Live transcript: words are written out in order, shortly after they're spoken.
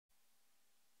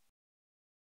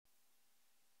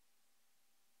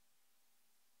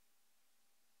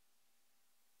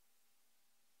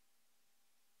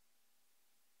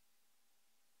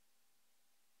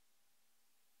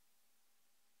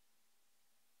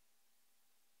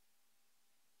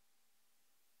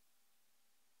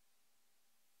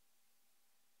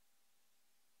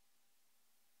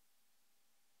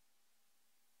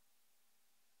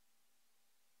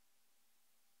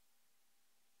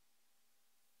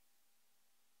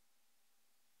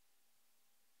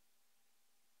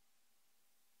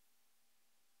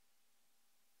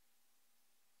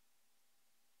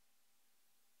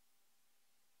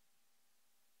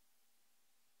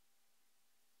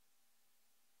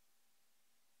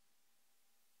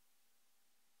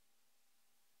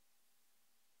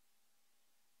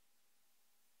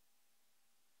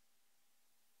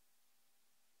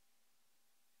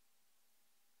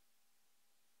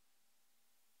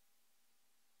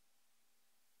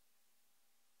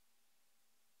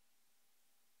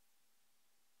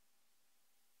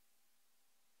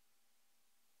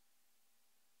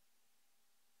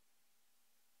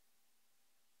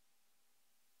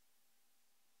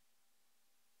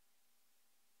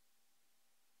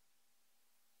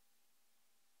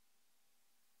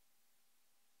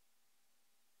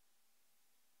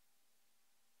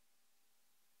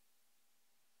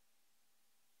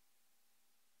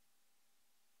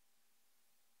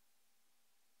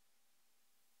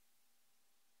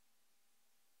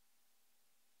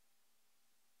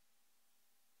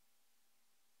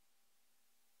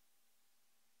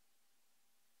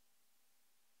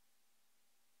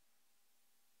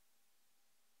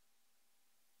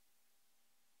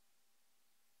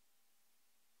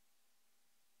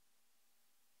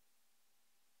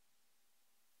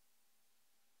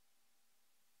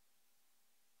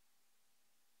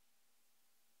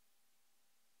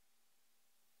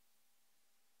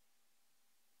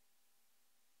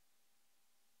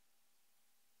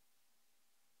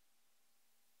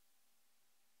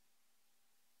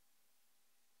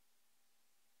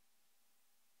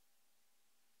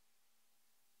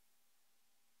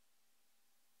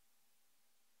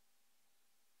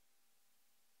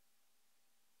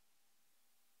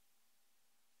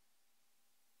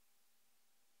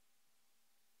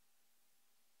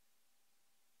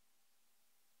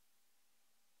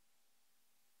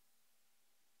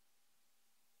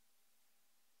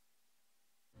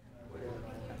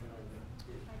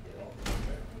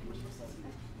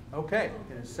Okay,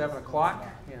 it's 7 o'clock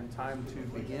and time to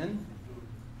begin.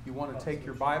 You want to take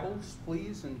your Bibles,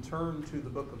 please, and turn to the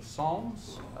book of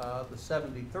Psalms, the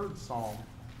 73rd Psalm,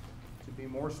 to be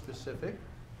more specific.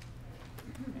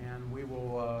 And we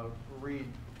will read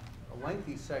a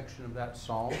lengthy section of that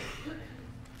psalm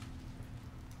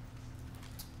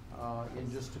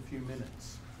in just a few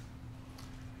minutes.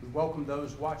 We welcome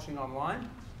those watching online.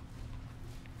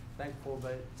 Thankful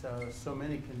that so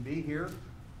many can be here.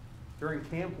 During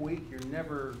camp week, you're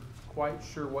never quite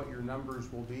sure what your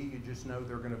numbers will be. You just know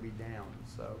they're going to be down.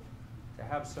 So to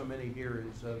have so many here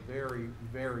is very,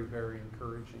 very, very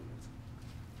encouraging.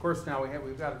 Of course, now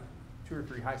we've got 2 or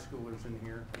 3 high schoolers in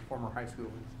here, former high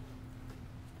schoolers.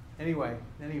 Anyway,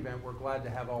 in any event, we're glad to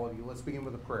have all of you. Let's begin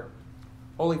with a prayer.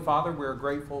 Holy Father, we're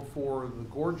grateful for the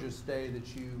gorgeous day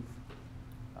that you've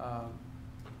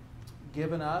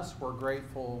given us. We're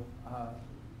grateful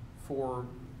for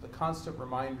the constant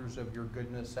reminders of your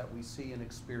goodness that we see and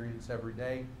experience every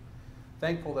day.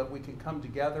 Thankful that we can come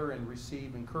together and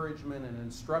receive encouragement and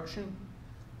instruction.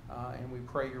 And we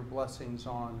pray your blessings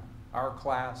on our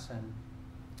class and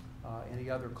any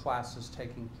other classes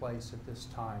taking place at this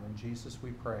time. In Jesus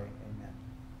we pray. Amen.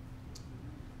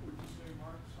 Would you say,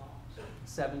 Mark, Psalms?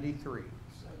 73.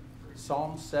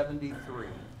 Psalm 73.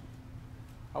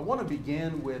 I want to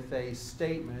begin with a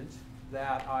statement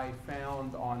that I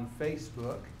found on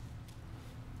Facebook.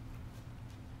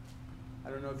 I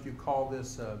don't know if you call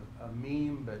this a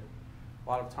meme, but a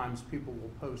lot of times people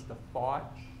will post a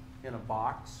thought in a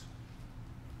box.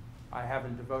 I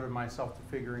haven't devoted myself to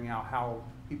figuring out how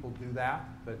people do that,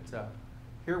 but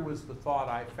here was the thought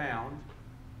I found.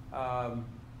 I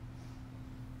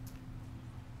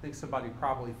think somebody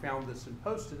probably found this and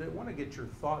posted it. I want to get your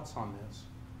thoughts on this.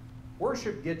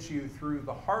 Worship gets you through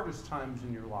the hardest times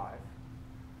in your life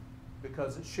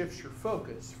because it shifts your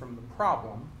focus from the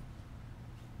problem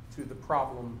to the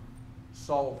problem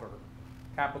solver.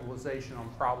 Capitalization on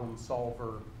problem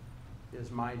solver is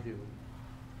my doing.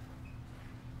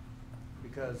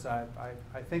 Because I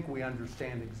think we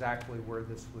understand exactly where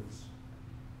this was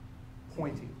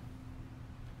pointing.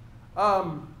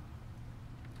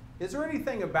 Is there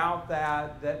anything about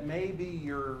that maybe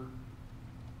you're,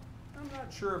 I'm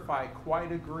not sure if I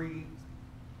quite agree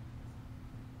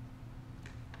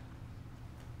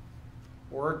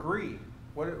or agree?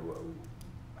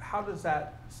 How does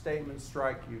that statement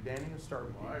strike you? Danny, let's start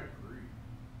with you. I agree.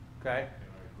 Okay.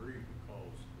 And I agree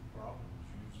because the problem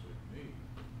is usually me.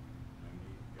 I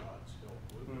need God's help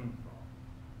with the problem.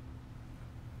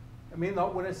 I mean,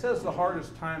 when it says the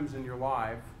hardest times in your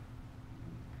life,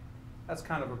 that's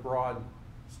kind of a broad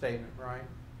statement, right?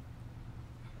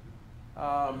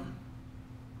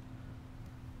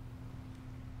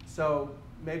 So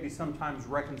maybe sometimes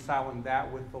reconciling that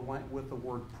with the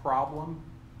word problem,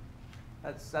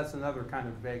 that's another kind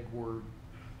of vague word.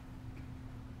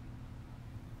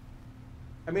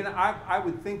 I mean, I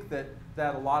would think that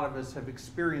a lot of us have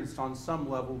experienced on some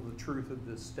level the truth of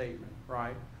this statement,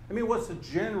 right? I mean, what's the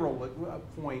general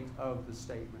point of the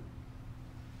statement?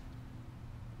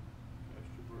 Cast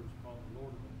your burdens upon the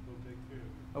Lord and he'll take care of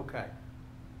you. Okay.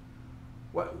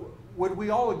 Would we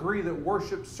all agree that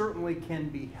worship certainly can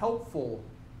be helpful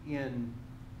in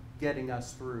getting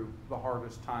us through the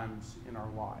hardest times in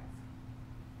our life?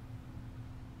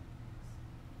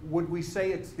 Would we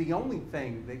say it's the only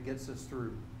thing that gets us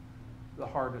through the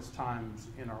hardest times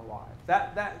in our life?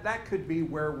 That could be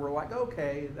where we're like,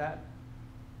 okay,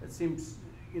 it seems,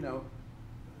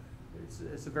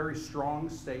 it's a very strong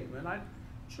statement. I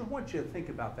just want you to think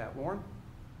about that, Lauren.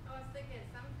 I was thinking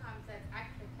sometimes that's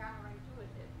actually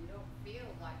counterintuitive. You don't feel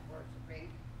like worshiping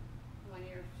when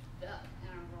you're stuck in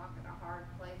a rock and a hard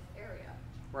place area.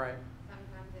 Right.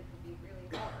 Sometimes it can be really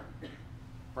hard.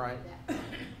 Right. To do that.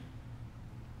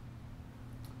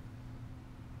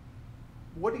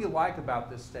 What do you like about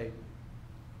this statement?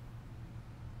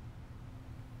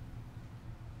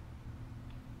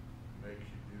 Makes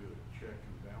you do a check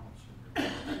and balance in your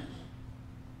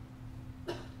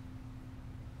life.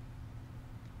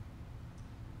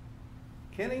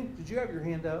 Kenny, did you have your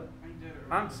hand up? I did it.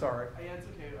 I'm sorry. Yeah, it's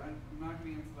okay. I'm not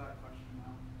going to answer that question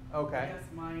now. Okay. I guess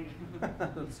my...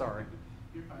 I'm sorry.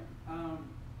 You're fine.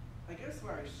 I guess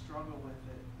where I struggle with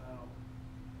it, though,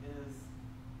 is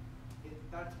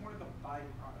that's more the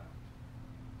byproduct.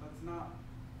 That's not...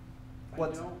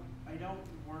 I don't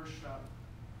worship...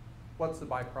 What's the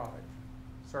byproduct?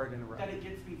 Sorry to interrupt. That it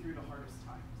gets me through the hardest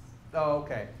times. Oh,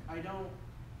 okay. I don't...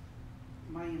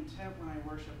 My intent when I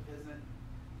worship isn't,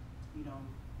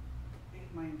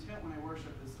 my intent when I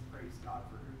worship is to praise God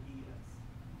for who He is.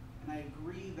 And I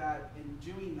agree that in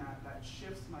doing that, that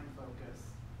shifts my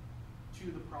focus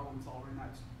to the problem solver, and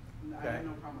that And I Okay. have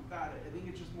no problem with that. I think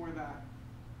it's just more that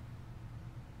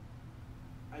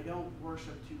I don't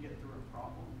worship to get through a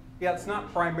problem. Yeah, it's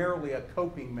not primarily a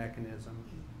coping mechanism,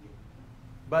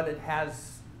 but it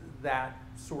has that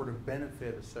sort of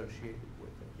benefit associated with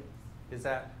it. Yes.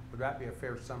 Would that be a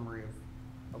fair summary of,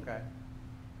 okay?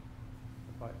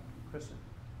 But, Kristen?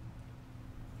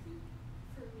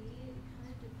 For me, it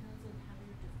kind of depends on how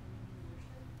you're defining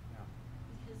worship. Yeah.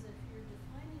 Because if you're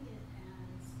defining it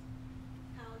as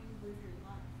how you live your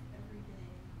life every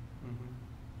day, Mm-hmm.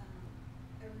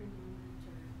 every moment,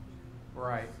 or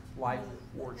Right. Life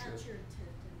worship. that's your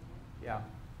intent anyway. Yeah.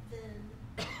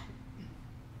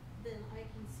 Then I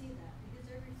can see that, because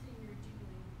everything you're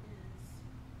doing is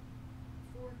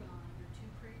for God, or to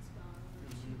praise God, or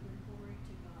to Mhm. bring glory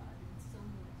to God in some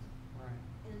way. Right.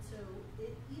 And so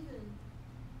even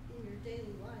in your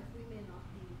daily life, we may not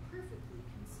be perfectly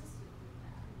consistent with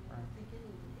that. And I Right. don't think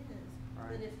anyone is.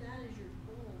 Right. But if that is your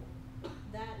goal,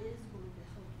 that is going to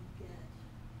help you get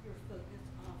your focus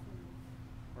off of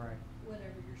Right.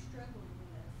 whatever you're struggling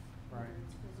with, Right. whether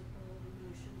it's physical,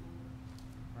 emotional,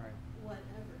 Right.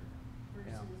 whatever,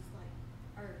 versus like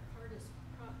our hardest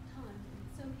time. And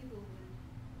some people would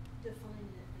define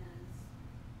it as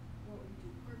what we do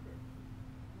corporately.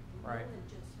 No Right. one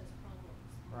just has problems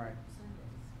on Right.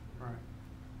 Sundays. Right.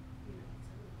 So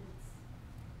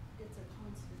it's a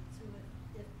constant. So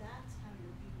if that's how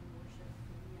you're viewing worship,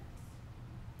 then yes.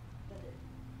 But if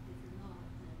you're not,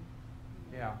 then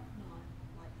Yeah. not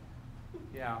like that.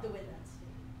 Yeah. The way that's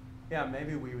stated. Yeah,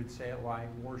 maybe we would say it like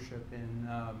worship in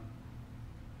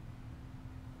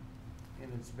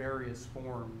its various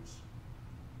forms.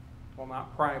 Well,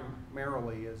 not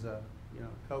primarily as a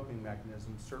coping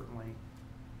mechanism. Certainly,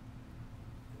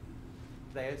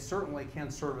 they certainly can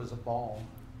serve as a balm.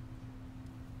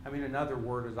 I mean, another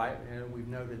word is and we've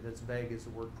noted that's vague is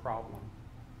the word problem.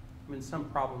 I mean, some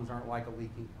problems aren't like a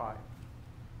leaking pipe.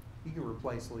 You can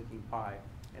replace a leaking pipe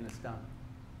and it's done,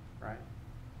 right?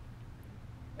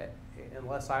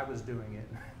 Unless I was doing it,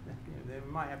 they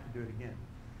might have to do it again.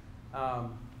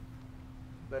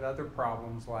 But other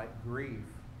problems like grief,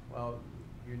 well,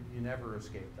 you never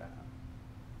escape that.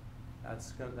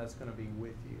 That's going to be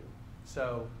with you.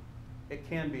 So it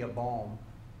can be a balm.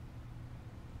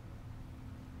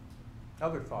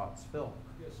 Other thoughts, Phil? I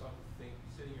guess I'm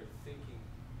sitting here thinking,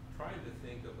 trying to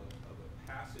think of a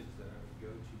passage that I would go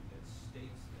to that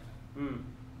states that. Mm.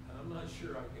 And I'm not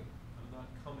sure I'm not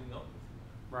coming up with one.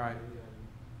 Right. Maybe I'm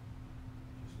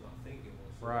just not thinking one.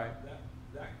 So Right.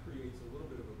 That creates a little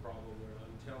bit of a problem where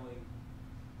I'm telling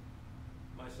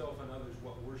myself and others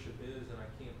what worship is, and I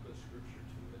can't put scripture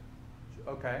to it.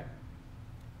 Okay.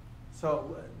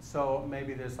 So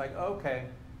maybe there's like, okay,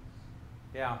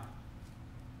 yeah.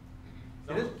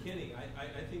 So It I'm is- with Kenny.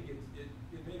 I think it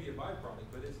may be a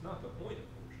byproduct, but it's not the point of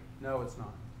worship. No, it's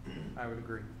not. I would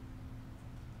agree.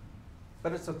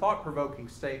 But it's a thought-provoking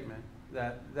statement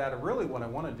that really what I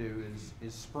want to do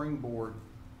is springboard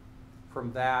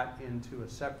from that into a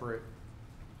separate,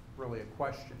 really a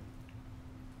question.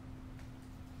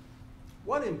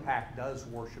 What impact does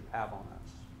worship have on us?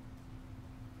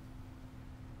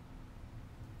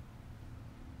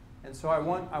 And so I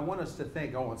want us to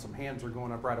think, and some hands are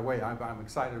going up right away. I'm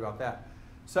excited about that.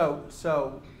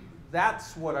 So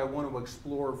that's what I want to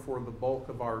explore for the bulk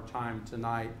of our time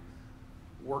tonight.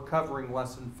 We're covering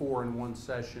lesson 4 in one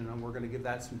session, and we're going to give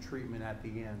that some treatment at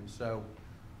the end. So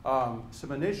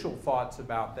some initial thoughts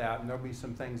about that, and there'll be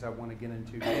some things I want to get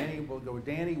into. Danny, we'll go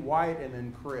Danny, Wyatt, and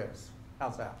then Chris.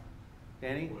 How's that?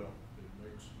 Danny? Well, it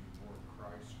makes you more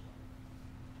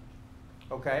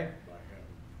Christ-like Okay. by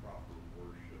having proper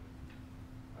worship.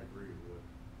 I agree with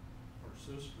what our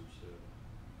sister said.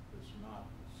 It's not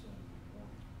the Sunday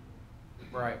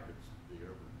morning. Right. It's the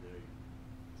everyday.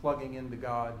 Plugging into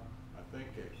God. I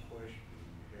think that question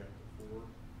you had before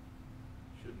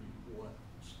should be what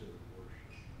instead of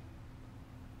worship.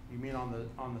 You mean on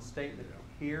the statement Yeah.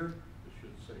 here? It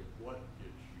should say what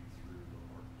gets you through the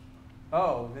hardest time.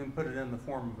 Oh, then put it in the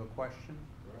form of a question.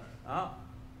 Right. Ah.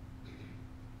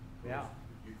 Yeah.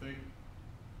 You think,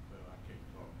 well, I can't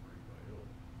talk for anybody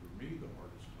else. For me, the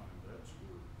hardest time, that's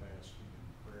where fasting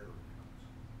and prayer comes.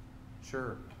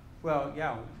 Sure. Well,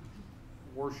 yeah.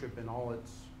 Worship in all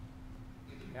its,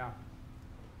 yeah.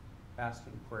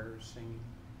 Fasting, prayers, singing.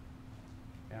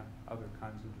 Yeah. Other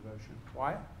kinds of devotion.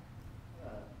 Why?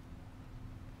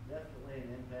 Definitely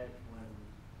an impact when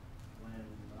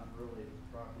I'm really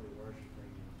properly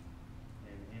worshiping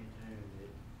and in tune.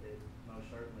 It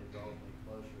most certainly draws me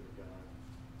closer to God.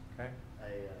 Okay.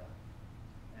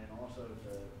 And also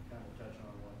to kind of touch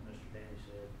on what Mr. Danny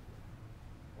said,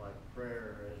 like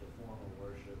prayer as a form of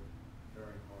worship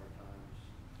during hard times.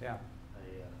 Yeah.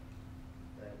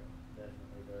 That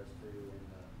definitely does too,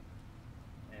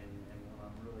 and when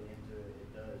I'm really into it,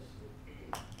 it does,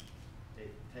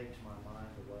 it takes my mind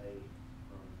away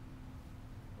from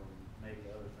maybe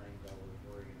other things I was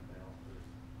worrying about, or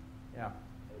Yeah.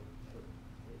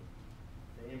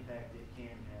 the impact it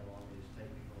can have on me is take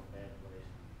me from a bad place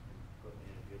and put me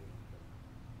in a good one,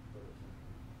 put it simply.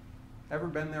 Ever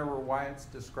been there where Wyatt's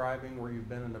describing where you've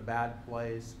been in a bad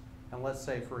place, and let's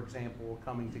say, for example,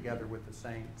 coming together with the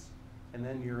saints, and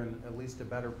then you're in at least a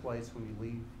better place when you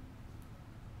leave?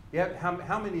 Yeah.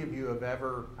 How many of you have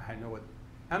ever? I know it.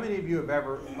 How many of you have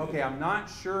ever? Okay, I'm not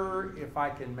sure if I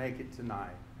can make it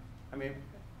tonight. I mean,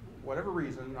 whatever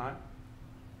reason, not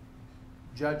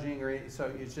judging or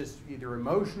so it's just either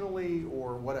emotionally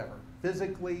or whatever,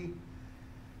 physically.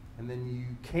 And then you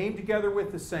came together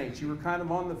with the saints. You were kind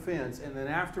of on the fence, and then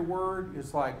afterward,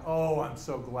 it's like, oh, I'm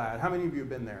so glad. How many of you have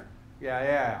been there?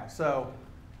 Yeah. So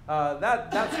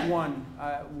that's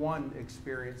one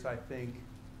experience, I think.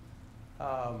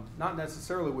 Not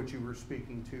necessarily what you were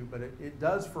speaking to, but it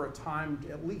does for a time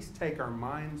to at least take our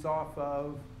minds off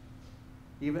of.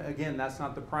 Even again, that's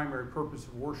not the primary purpose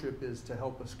of worship, is to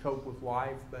help us cope with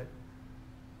life, but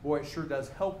boy, it sure does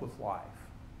help with life,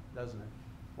 doesn't it?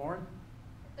 Lauren?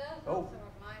 It does Oh. also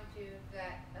remind you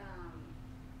that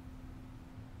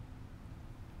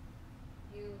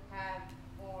you have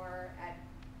more at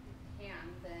hand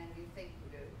than you think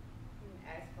you do,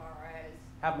 as far as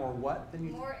Have more what than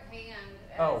you? more at hand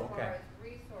as Oh, far okay. as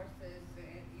resources.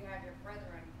 You have your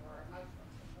brethren for emotional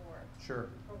support Sure.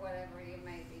 for whatever you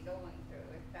may be going through,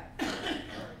 if that's urgent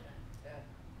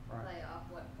to Right. play off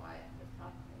what Wyatt was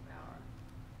talking about.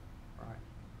 Right.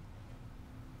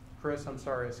 Chris, I'm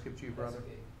sorry I skipped you, brother.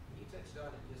 That's okay. You touched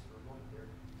on it just for a moment there.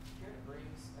 It kind of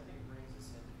brings, I think it brings us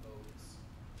into focus,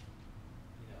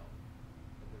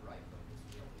 the right focus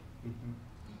really, Mhm.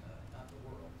 not the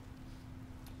world,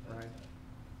 but, Right.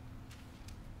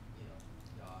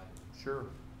 God. Sure.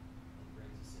 It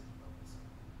brings us into focus.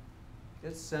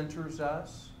 It centers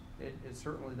us. It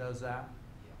certainly does that.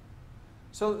 Yeah.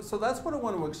 So that's what I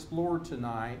want to explore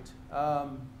tonight.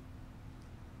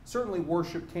 Certainly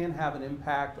worship can have an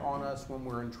impact on us when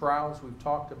we're in trials. We've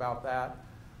talked about that.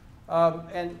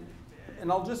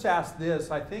 And I'll just ask this.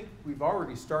 I think we've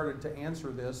already started to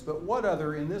answer this, but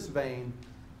in this vein,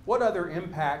 what other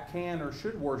impact can or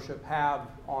should worship have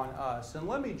on us? And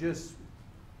let me just,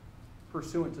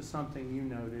 pursuant to something you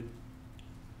noted,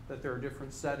 that there are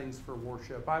different settings for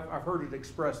worship. I've heard it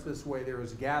expressed this way: there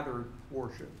is gathered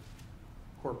worship,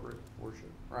 corporate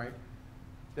worship, right?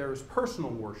 There is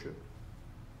personal worship.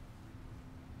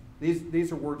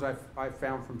 These are words I've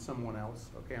found from someone else.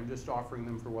 Okay, I'm just offering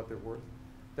them for what they're worth.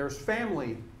 There's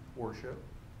family worship,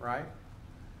 right?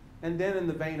 And then in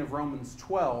the vein of Romans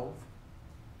 12,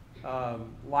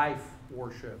 life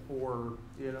worship, or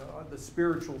the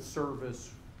spiritual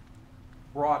service,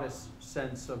 broadest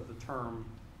sense of the term,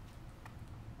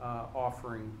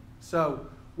 offering. So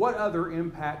what other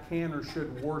impact can or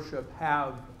should worship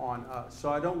have on us?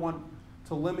 So I don't want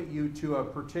to limit you to a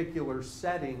particular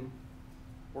setting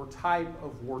or type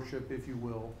of worship, if you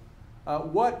will.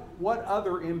 What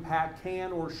other impact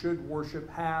can or should worship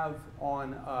have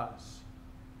on us?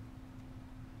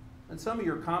 And some of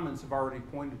your comments have already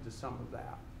pointed to some of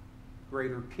that.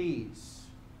 Greater peace,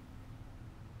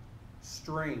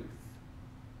 strength.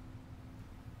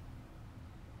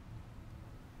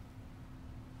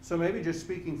 So maybe just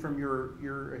speaking from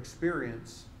your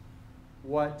experience,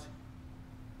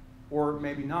 or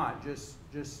maybe not, just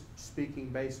speaking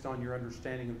based on your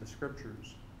understanding of the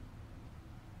Scriptures.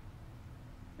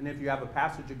 And if you have a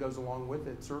passage that goes along with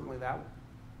it, certainly that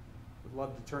would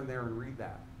love to turn there and read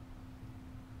that.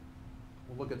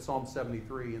 We'll look at Psalm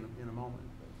 73 in a moment.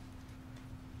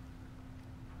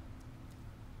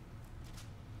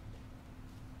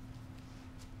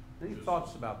 Any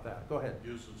thoughts about that? Go ahead.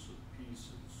 Gives us a peace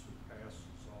that surpasses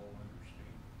all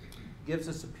understanding. Gives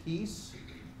us a peace.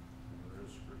 There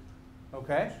is scripture.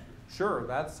 Okay, sure.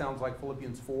 That sounds like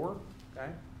Philippians 4.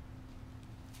 Okay.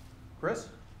 Chris?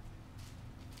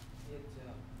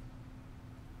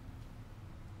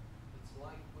 It's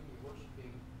like when you're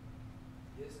worshiping,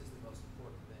 this is the most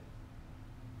important thing.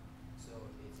 So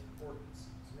it's importance.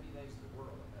 So many things in the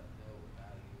world have no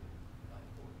value and not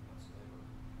important whatsoever.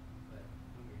 But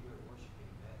when you're here worshiping,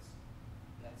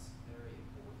 that's very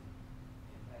important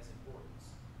and has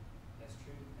importance. Has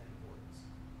truth and importance.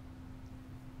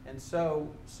 And so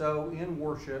in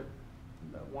worship,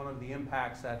 one of the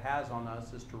impacts that has on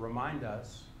us is to remind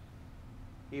us,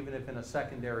 even if in a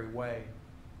secondary way,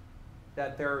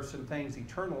 that there are some things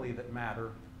eternally that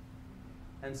matter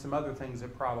and some other things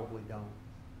that probably don't.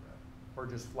 or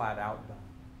just flat out done.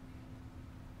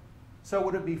 So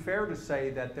would it be fair to say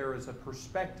that there is a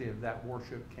perspective that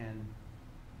worship can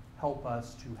help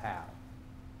us to have?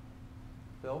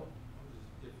 Phil?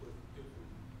 If we're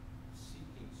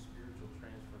seeking spiritual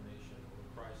transformation or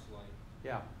Christ-likeness,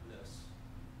 Yeah. as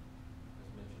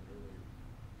mentioned earlier,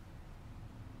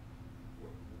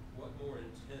 what more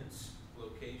intense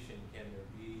location can there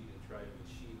be to try to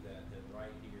achieve that than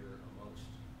right here amongst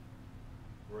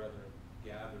brethren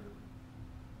gathered,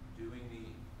 doing the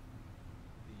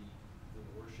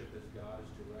worship as God is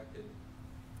directed,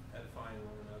 edifying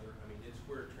one another? I mean, it's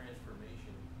where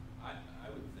transformation, I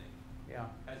would think, Yeah.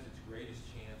 has its greatest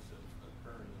chance of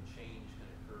occurring, and change can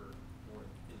occur more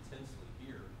intensely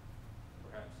here,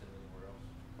 perhaps than anywhere else.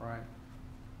 Right.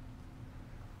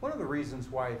 One of the reasons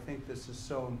why I think this is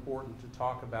so important to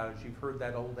talk about is you've heard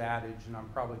that old adage, and I'm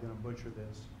probably going to butcher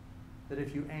this, that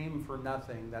if you aim for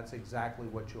nothing, that's exactly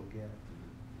what you'll get.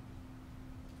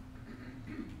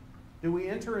 Do we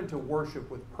enter into worship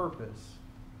with purpose?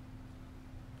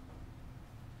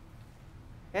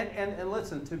 And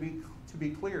listen, to be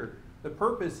clear, the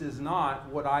purpose is not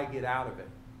what I get out of it.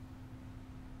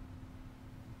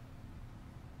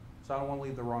 So I don't want to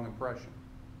leave the wrong impression.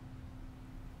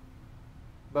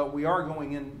 But we are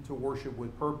going into worship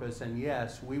with purpose, and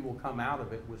yes, we will come out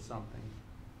of it with something.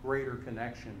 Greater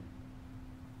connection,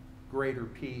 greater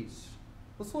peace.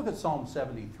 Let's look at Psalm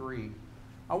 73.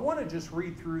 I want to just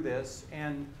read through this,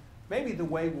 and maybe the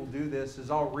way we'll do this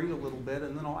is I'll read a little bit,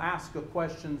 and then I'll ask a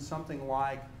question, something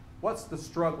like, what's the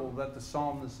struggle that the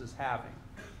psalmist is having?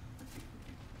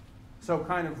 So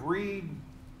kind of read,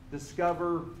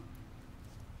 discover.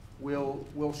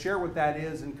 We'll share what that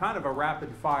is in kind of a rapid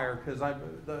fire, because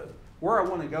where I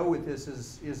want to go with this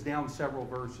is down several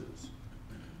verses.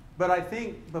 But I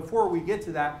think before we get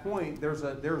to that point, there's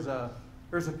a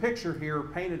picture here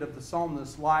painted of the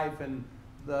psalmist's life and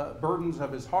the burdens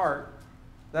of his heart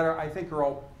that I think are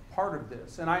all part of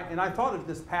this. And I thought of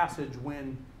this passage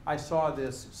when I saw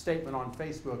this statement on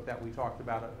Facebook that we talked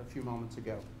about a few moments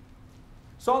ago.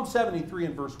 Psalm 73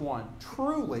 and verse 1.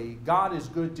 Truly, God is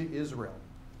good to Israel,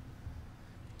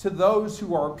 to those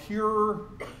who are pure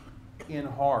in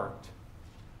heart.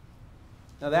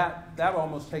 Now that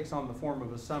almost takes on the form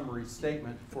of a summary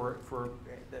statement for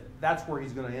that's where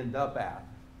he's going to end up at.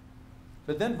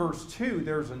 But then verse 2,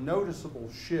 there's a noticeable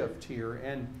shift here,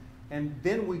 and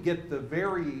then we get the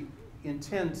very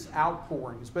intense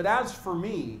outpourings. But as for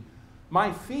me,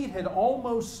 my feet had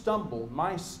almost stumbled,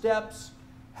 my steps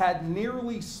had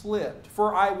nearly slipped,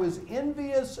 for I was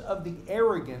envious of the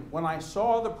arrogant when I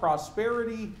saw the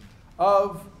prosperity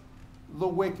of the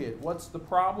wicked. What's the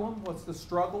problem? What's the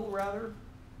struggle, rather?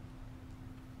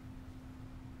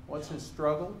 What's his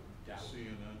struggle? Seeing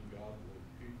ungodly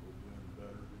people doing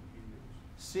better than he is.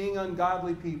 Seeing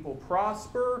ungodly people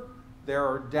prosper. There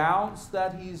are doubts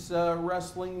that he's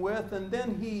wrestling with. And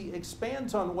then he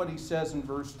expands on what he says in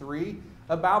verse 3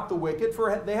 about the wicked.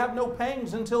 For they have no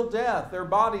pangs until death. Their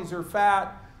bodies are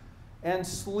fat and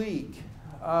sleek.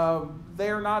 They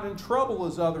are not in trouble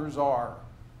as others are.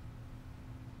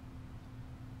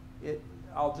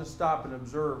 I'll just stop and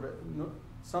observe.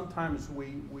 Sometimes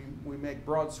we make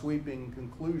broad sweeping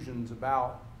conclusions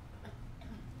about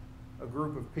a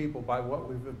group of people by what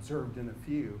we've observed in a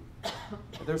few.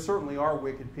 There certainly are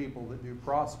wicked people that do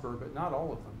prosper, but not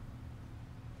all of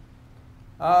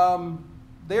them.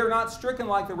 They are not stricken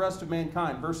like the rest of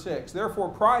mankind. Verse 6, therefore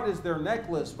pride is their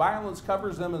necklace, violence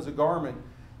covers them as a garment.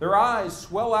 Their eyes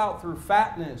swell out through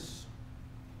fatness.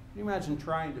 Can you imagine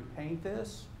trying to paint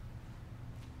this?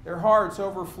 Their hearts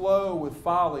overflow with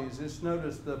follies. Just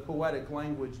notice the poetic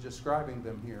language describing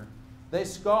them here. They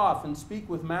scoff and speak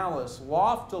with malice.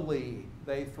 Loftily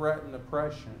they threaten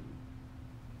oppression.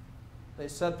 They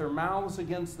set their mouths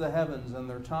against the heavens, and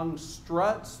their tongue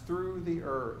struts through the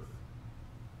earth.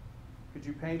 Could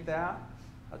you paint that?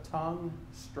 A tongue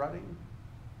strutting?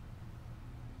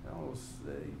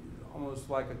 Almost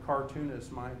like a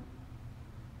cartoonist might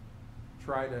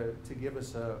try to give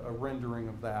us a rendering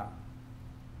of that.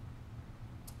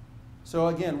 So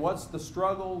again, what's the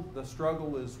struggle? The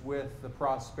struggle is with the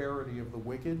prosperity of the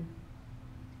wicked.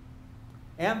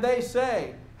 And they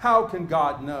say, how can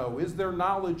God know? Is there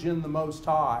knowledge in the Most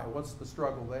High? What's the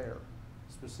struggle there?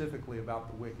 Specifically about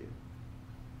the wicked.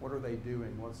 What are they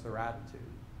doing? What's their attitude?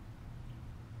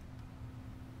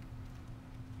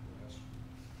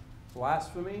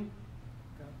 Blasphemy?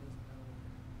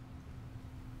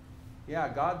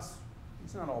 Yeah,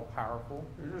 He's not all powerful.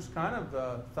 They're just kind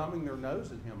of thumbing their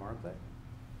nose at him, aren't they?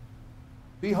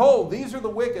 Behold, these are the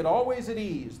wicked, always at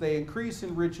ease. They increase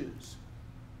in riches.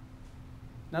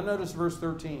 Now notice verse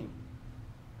 13.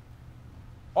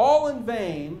 All in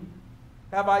vain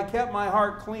have I kept my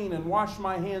heart clean and washed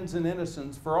my hands in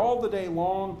innocence, for all the day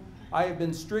long I have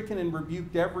been stricken and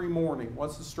rebuked every morning.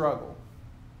 What's the struggle?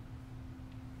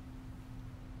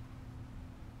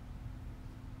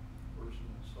 Personal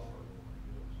sorrow, I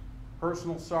guess.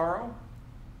 Personal sorrow.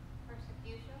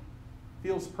 Persecution?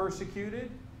 Feels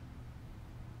persecuted.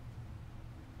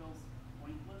 Feels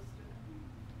pointless to him.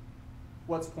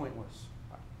 What's pointless?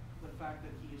 The fact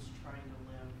that he is trying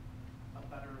to live a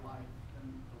better life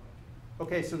than the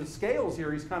wicked. Okay, so the scales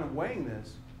here, he's kind of weighing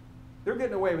this. They're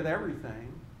getting away with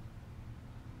everything.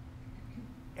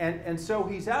 And so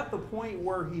he's at the point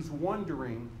where he's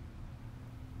wondering,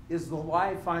 is the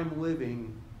life I'm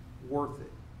living worth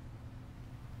it?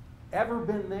 Ever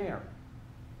been there?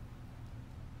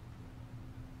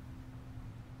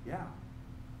 Yeah,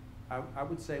 I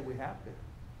would say we have been.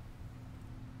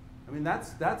 I mean,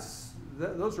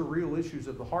 those are real issues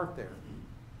of the heart there.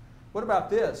 What about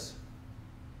this?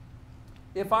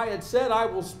 If I had said, I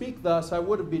will speak thus, I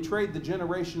would have betrayed the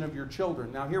generation of your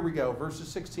children. Now here we go, verses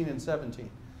 16 and 17.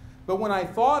 But when I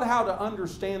thought how to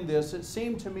understand this, it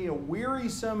seemed to me a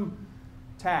wearisome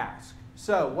task.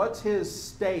 So, what's his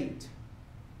state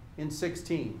in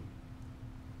 16?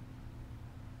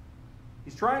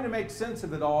 He's trying to make sense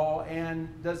of it all, and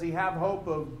does he have hope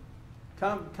of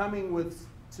coming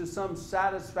to some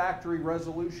satisfactory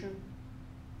resolution?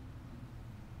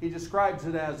 He describes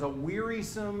it as a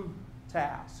wearisome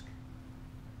task.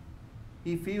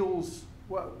 He feels,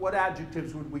 what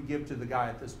adjectives would we give to the guy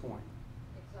at this point?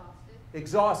 Exhausted.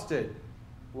 Exhausted.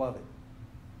 Love it.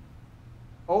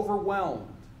 Overwhelmed.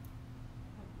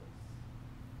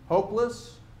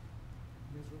 Hopeless.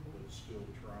 Miserable. But still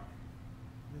trying.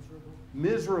 Miserable.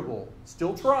 Miserable.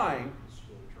 Still trying.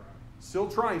 Still trying. Still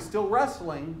trying. Still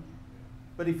wrestling.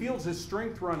 But he feels his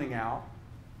strength running out.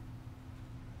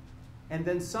 And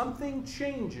then something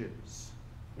changes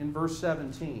in verse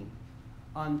 17.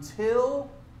 Until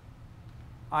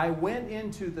I went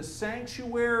into the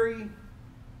sanctuary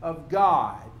of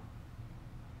God,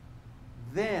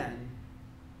 then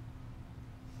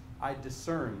I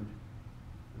discerned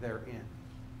their end.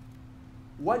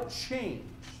 What changed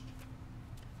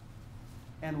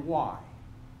and why?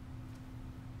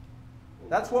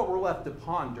 That's what we're left to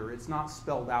ponder. It's not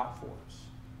spelled out for us.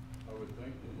 I would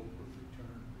think the hope of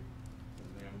eternity and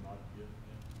them not getting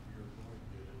it, you're going to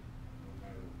get it no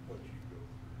matter what you go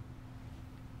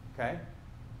through. Okay?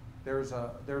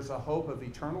 There's a hope of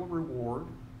eternal reward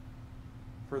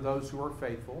for those who are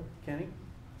faithful. Kenny?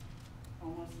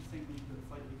 Almost the same thing, but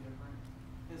slightly different.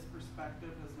 His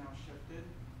perspective has now shifted,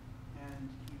 and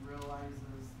he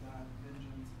realizes that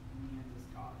vengeance in the end is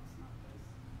God's, not his.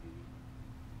 Maybe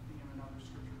think of another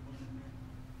scripture put in there.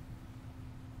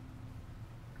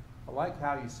 I like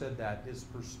how you said that. His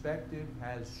perspective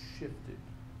has shifted.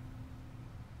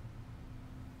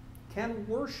 Can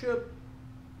worship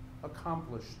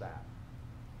accomplish that?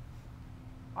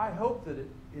 I hope that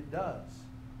it does.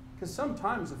 Because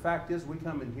sometimes the fact is we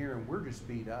come in here and we're just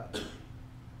beat up.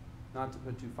 Not to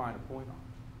put too fine a point on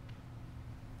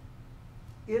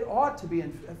it. It ought to be,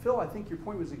 and Phil, I think your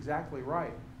point was exactly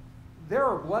right. There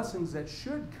are blessings that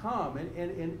should come,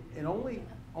 and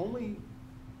only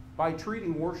by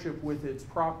treating worship with its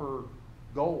proper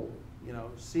goal,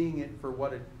 seeing it for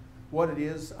what it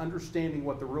is, understanding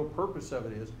what the real purpose of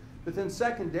it is. But then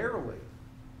secondarily,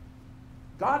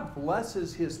 God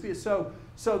blesses his people.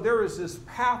 So there is this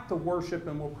path to worship,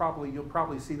 and you'll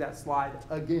probably see that slide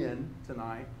again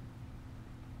tonight.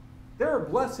 There are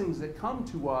blessings that come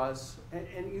to us,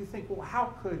 and you think, well,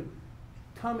 how could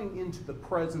coming into the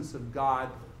presence of God,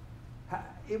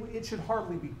 it should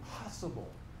hardly be possible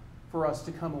for us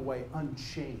to come away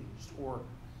unchanged or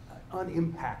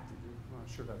unimpacted, I'm not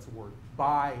sure that's a word,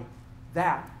 by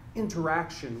that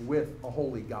interaction with a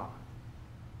holy God.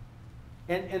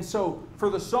 And so for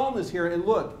the psalmist here, and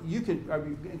look, I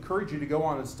encourage you to go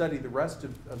on and study the rest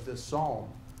of this psalm.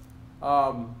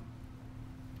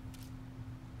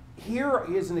 Here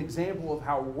is an example of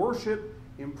how worship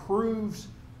improves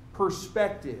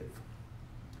perspective.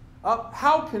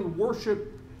 How can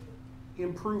worship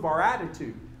improve our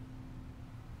attitude?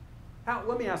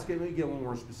 Let me ask you, let me get a little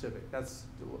more specific.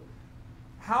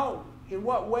 In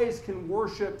what ways can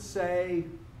worship, say,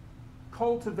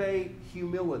 cultivate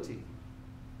humility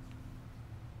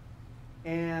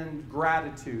and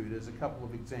gratitude as a couple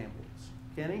of examples?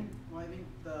 Kenny? Well, I think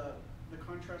the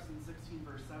contrast in 16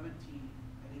 verse 17,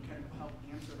 I think kind of helped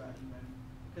answer that even.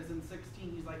 Because in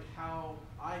 16 he's like, he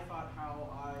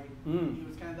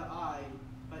was kind of the I,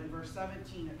 but in verse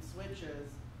 17 it switches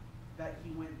that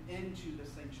he went into the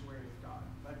sanctuary of God.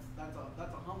 That's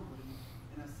a humbling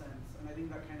in a sense, and I think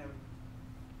that kind of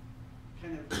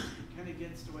kind of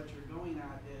gets to what you're going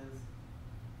at is,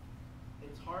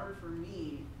 it's hard for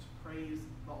me to praise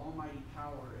the almighty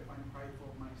power if I'm prideful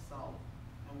of myself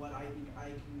and what I think I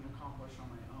can accomplish on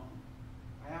my own.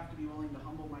 I have to be willing to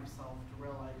humble myself to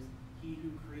realize he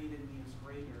who created me is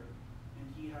greater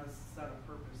and he has set a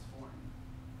purpose for me.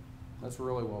 That's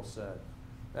really well said.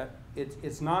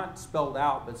 It's not spelled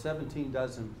out, but 17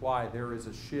 does imply there is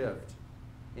a shift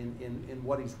in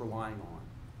what he's relying on.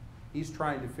 He's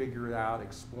trying to figure it out,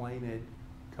 explain it,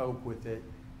 cope with it.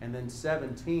 And then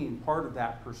 17, part of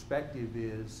that perspective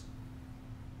is,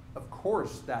 of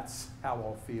course that's how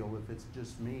I'll feel if it's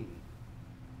just me.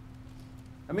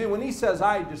 I mean, when he says,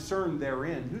 I discern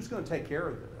therein, who's going to take care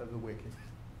of the wicked?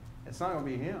 It's not going to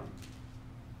be him.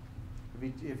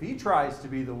 If he tries to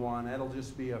be the one, that'll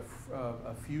just be a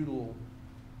futile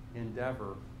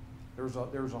endeavor. There's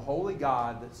a holy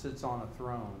God that sits on a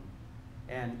throne.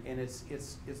 And it's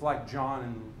like John,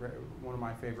 in one of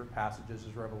my favorite passages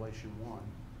is Revelation 1.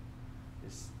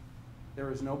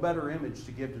 There is no better image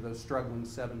to give to those struggling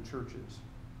 7 churches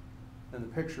than the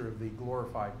picture of the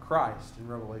glorified Christ in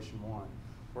Revelation 1,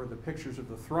 or the pictures of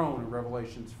the throne in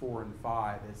Revelations 4 and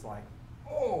 5. It's like,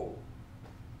 oh!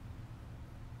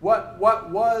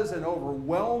 What was an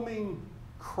overwhelming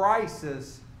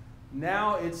crisis,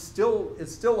 now it's still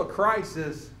a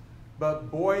crisis, but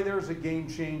boy, there's a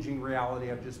game-changing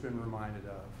reality I've just been reminded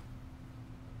of.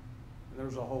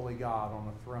 There's a holy God on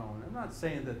the throne. I'm not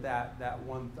saying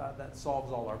that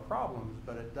solves all our problems,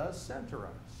 but it does center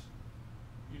us.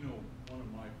 You know, one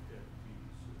of my pet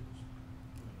peeves is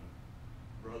when a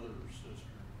brother or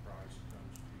sister in Christ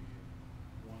comes to you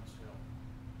and wants help,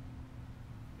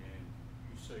 and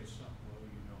you say something, well,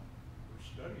 you know, we're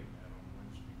studying that on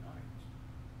Wednesday nights.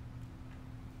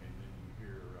 And then you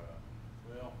hear,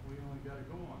 well, we only got to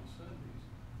go on Sundays.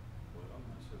 Well, and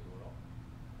I said, well,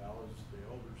 how is the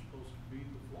elder supposed to feed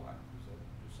the flock? Is that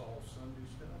just all Sunday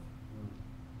stuff? Mm.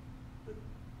 But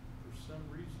for some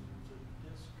reason, there's a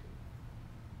disconnect.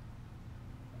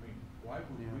 I mean, why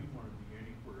would Yeah. we want to be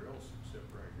anywhere else except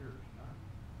right here tonight?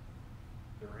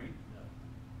 There ain't nothing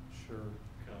Sure.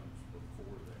 comes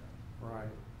before that.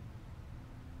 Right.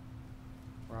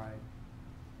 Right.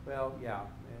 Well, yeah.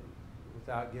 And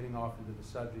without getting off into the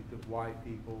subject of why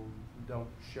people don't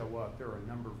show up, there are a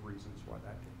number of reasons why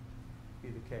that could be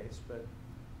the case, but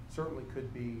certainly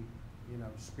could be,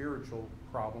 spiritual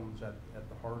problems at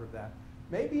the heart of that.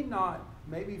 Maybe not.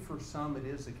 Maybe for some it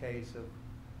is a case of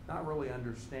not really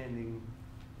understanding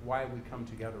why we come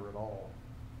together at all,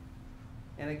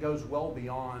 and it goes well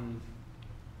beyond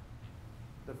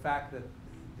the fact that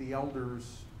the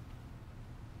elders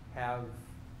have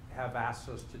asked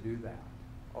us to do that.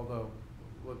 Although,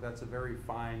 look, that's a very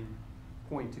fine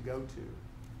point to go to.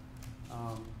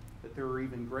 That there are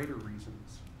even greater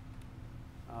reasons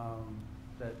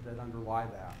that underlie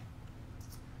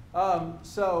that.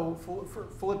 So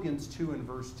Philippians 2 and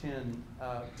verse 10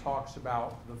 talks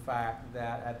about the fact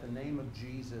that at the name of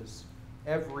Jesus,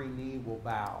 every knee will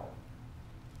bow.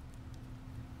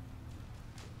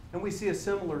 And we see a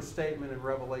similar statement in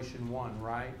Revelation 1,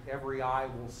 right? Every eye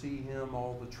will see him,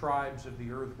 all the tribes of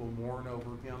the earth will mourn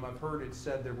over him. I've heard it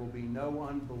said there will be no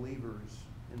unbelievers,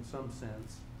 in some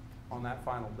sense, on that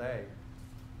final day.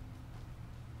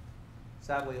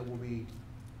 Sadly, it will be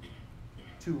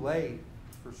too late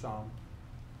for some.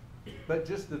 But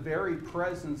just the very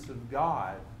presence of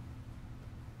God,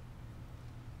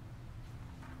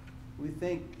 you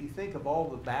think of all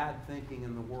the bad thinking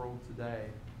in the world today.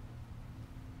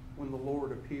 When the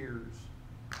Lord appears,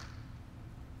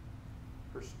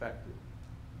 perspective.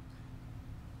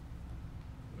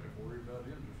 Don't worry about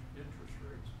interest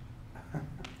rates.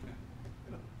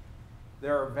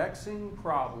 There are vexing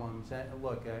problems. And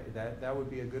look, that would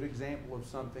be a good example of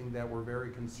something that we're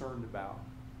very concerned about.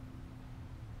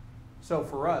 So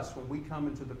for us, when we come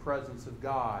into the presence of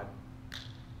God,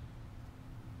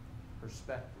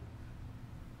 perspective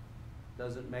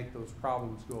doesn't make those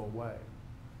problems go away.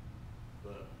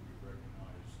 But we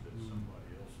recognize that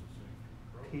somebody else is in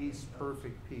control. Peace,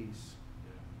 perfect peace.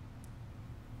 Yeah.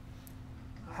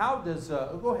 How does,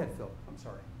 go ahead, Phil, I'm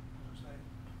sorry. I was gonna say,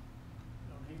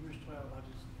 on Hebrews 12, I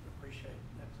just appreciate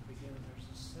at the beginning, there's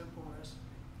a simple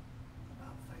recipe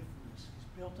about faithfulness. It's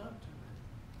built up to it,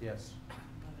 Yes.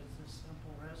 but it's this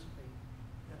simple recipe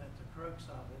that at the crux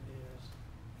of it is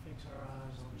fix our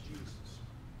eyes on Jesus.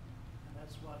 And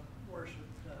that's what worship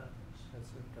does.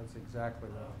 That's exactly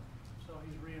right. So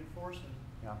he's reinforcing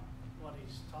Yeah. what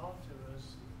he's taught to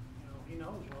us. He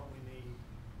knows what we need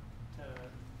to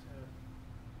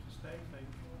stay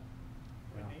faithful.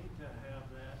 We Yeah. need to have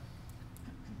that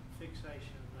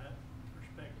fixation, that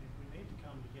perspective. We need to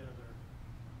come together,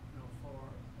 for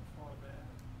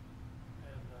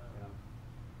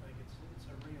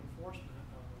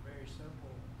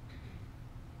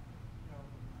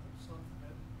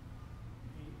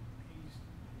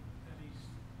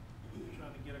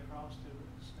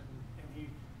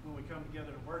come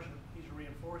together to worship, he's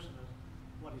reinforcing us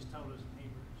what he's told us in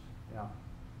Hebrews. Yeah.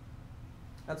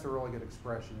 That's a really good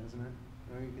expression, isn't it?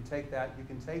 You know, you can take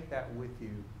that with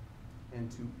you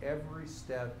into every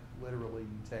step literally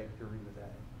you take during the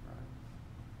day,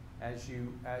 right? As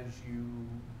you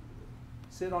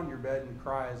sit on your bed and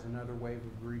cry as another wave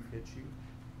of grief hits you,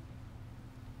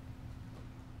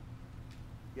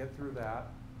 get through that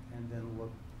and then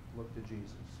look to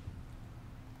Jesus.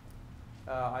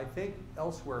 I think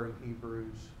elsewhere in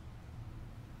Hebrews,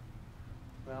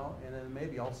 well, and then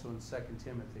maybe also in 2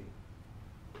 Timothy.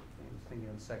 I was thinking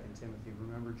of 2 Timothy.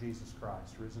 Remember Jesus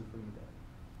Christ, risen from the dead.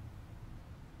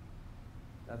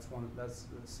 That's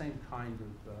the same kind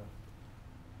of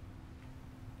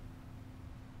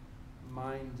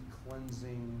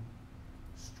mind-cleansing,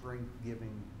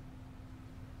 strength-giving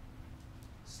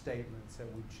statements that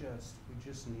we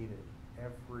just need it.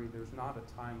 There's not a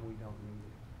time we don't need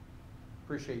it.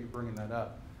 Appreciate you bringing that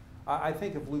up. I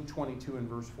think of Luke 22 and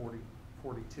verse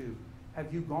 42.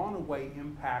 Have you gone away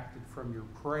impacted from your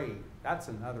praying? That's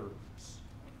another.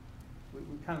 We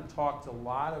kind of talked a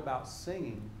lot about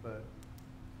singing, but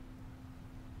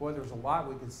boy, there's a lot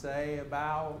we could say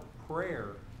about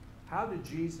prayer. How did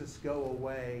Jesus go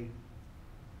away?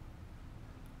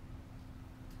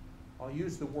 I'll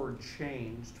use the word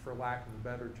changed for lack of a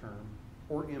better term,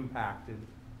 or impacted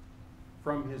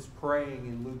from his praying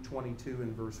in Luke 22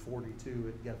 and verse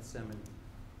 42 at Gethsemane.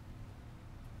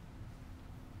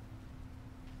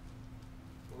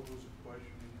 What was the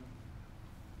question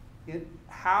again?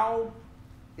 How,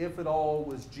 if at all,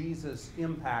 was Jesus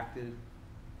impacted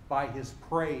by his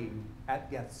praying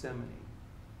at Gethsemane?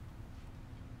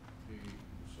 He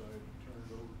decided to turn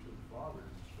it over to the Father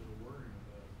instead of worrying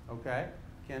about it. Okay,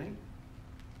 Kenny?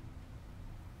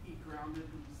 He grounded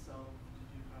himself to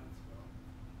do God's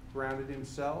will. Grounded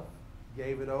himself,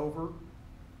 gave it over.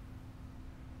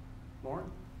 Lauren?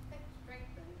 I think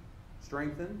strengthened.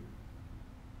 Strengthened.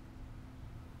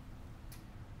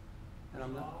 And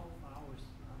I'm not. Resolve,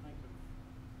 I think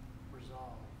of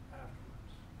resolve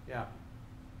afterwards. Yeah.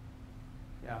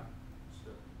 Yeah.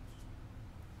 Acceptance.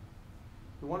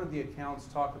 Do one of the accounts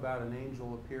talk about an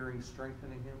angel appearing,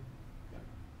 strengthening him?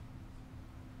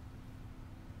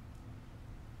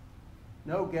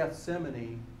 No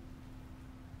Gethsemane,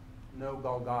 no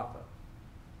Golgotha.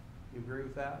 You agree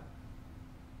with that?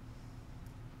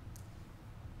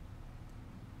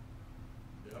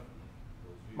 Definitely.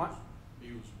 My-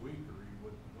 He was weaker, he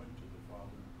wouldn't have went to the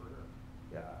Father in prayer.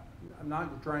 Yeah. I'm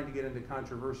not trying to get into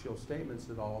controversial statements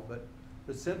at all, but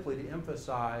simply to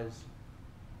emphasize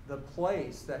the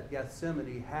place that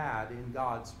Gethsemane had in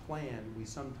God's plan, we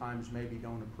sometimes maybe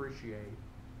don't appreciate.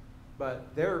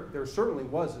 But there certainly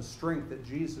was a strength that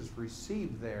Jesus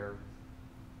received there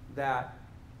that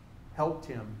helped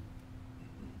him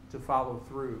to follow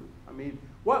through. I mean,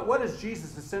 what does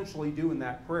Jesus essentially do in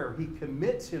that prayer? He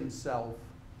commits himself.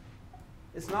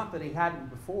 It's not that he hadn't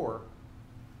before,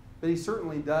 but he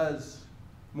certainly does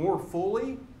more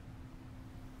fully,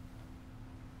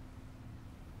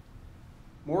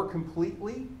 more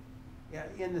completely,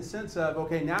 in the sense of,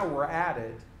 okay, now we're at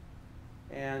it.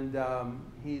 And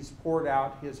he's poured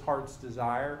out his heart's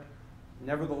desire.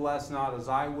 Nevertheless, not as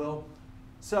I will.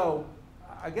 So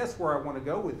I guess where I want to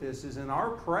go with this is in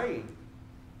our praying.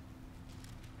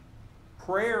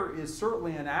 Prayer is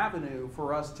certainly an avenue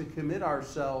for us to commit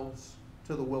ourselves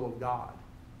to the will of God.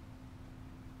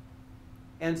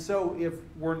 And so if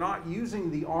we're not using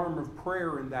the arm of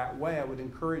prayer in that way, I would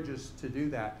encourage us to do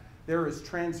that. There is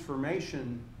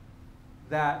transformation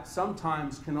that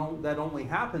sometimes that only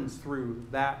happens through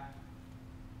that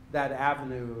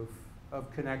avenue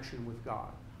of connection with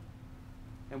God.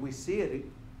 And we see it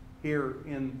here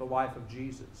in the life of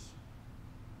Jesus.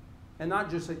 And not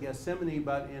just at Gethsemane,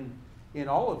 but in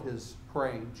all of his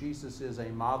praying, Jesus is a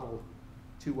model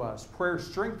to us. Prayer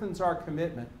strengthens our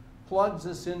commitment, plugs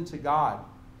us into God.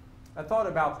 I thought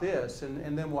about this,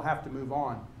 and then we'll have to move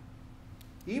on.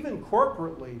 Even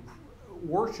corporately,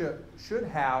 worship should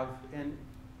have, and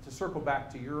to circle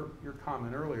back to your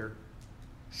comment earlier,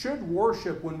 should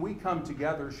worship, when we come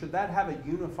together, should that have a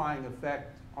unifying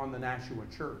effect on the Nashua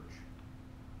church?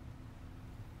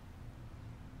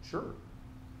 Sure.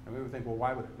 I mean, we think, well,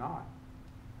 why would it not?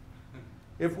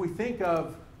 If we think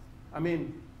of, I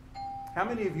mean, how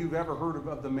many of you have ever heard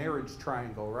of the marriage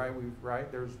triangle,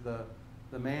 right? There's the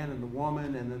man and the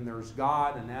woman, and then there's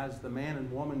God, and as the man and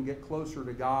woman get closer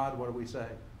to God, what do we say?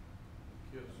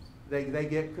 Kiss. They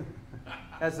get,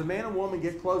 as the man and woman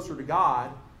get closer to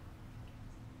God,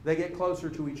 they get closer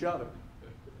to each other.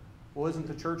 Well, isn't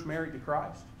the church married to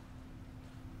Christ?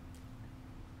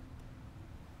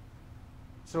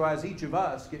 So as each of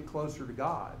us get closer to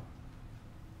God,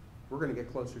 We're going to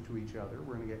get closer to each other.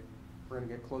 We're going to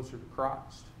get closer to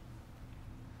Christ.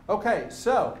 Okay,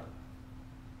 so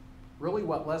really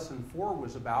what lesson 4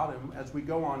 was about, and as we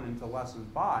go on into lesson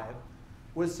 5,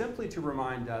 was simply to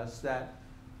remind us that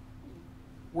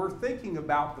we're thinking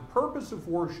about the purpose of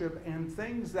worship and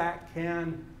things that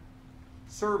can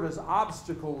serve as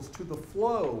obstacles to the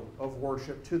flow of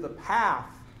worship, to the path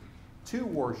to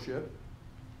worship.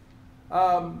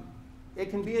 It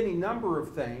can be any number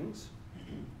of things.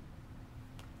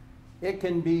 It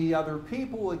can be other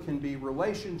people, it can be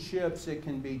relationships, it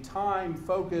can be time,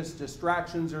 focus,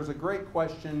 distractions. There's a great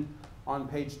question on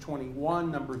page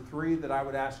 21, number 3, that I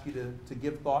would ask you to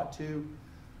give thought to.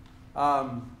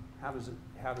 How does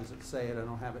it say it? I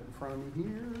don't have it in front of me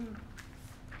here.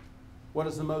 What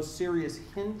is the most serious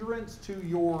hindrance to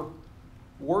your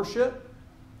worship?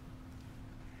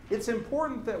 It's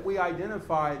important that we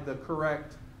identify the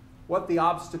correct, what the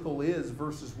obstacle is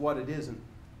versus what it isn't.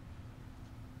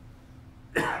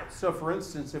 So, for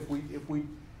instance, if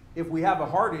we have a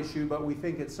heart issue but we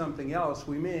think it's something else,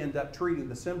 we may end up treating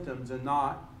the symptoms and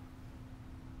not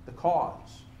the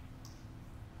cause.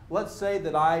 Let's say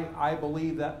that I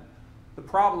believe that the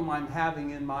problem I'm having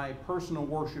in my personal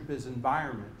worship is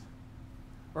environment.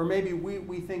 Or maybe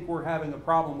we think we're having a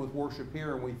problem with worship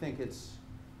here and we think it's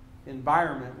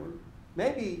environment.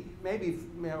 Maybe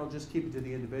I'll just keep it to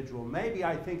the individual. Maybe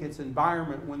I think it's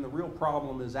environment when the real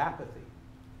problem is apathy,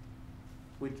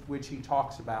 which he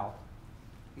talks about.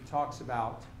 He talks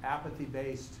about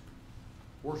apathy-based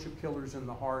worship killers in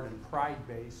the heart and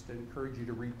pride-based. I encourage you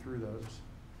to read through those.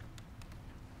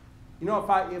 You know, if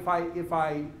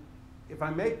I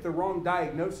make the wrong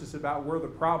diagnosis about where the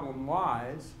problem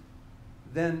lies,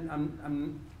 then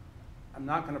I'm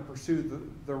not going to pursue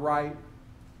the right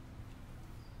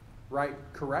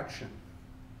correction.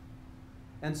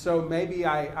 And so maybe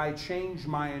I change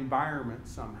my environment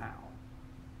somehow.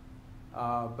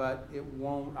 But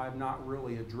I've not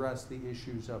really addressed the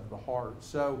issues of the heart.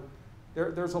 So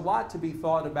there's a lot to be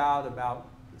thought about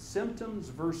symptoms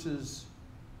versus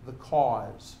the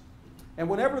cause. And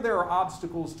whenever there are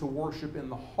obstacles to worship in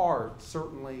the heart,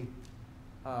 certainly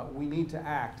we need to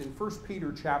act. In 1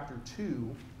 Peter chapter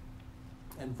 2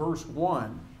 and verse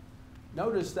 1,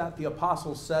 notice that the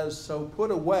apostle says, "So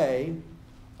put away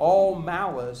all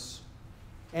malice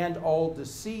and all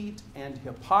deceit and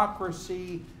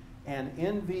hypocrisy and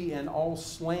envy and all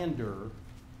slander.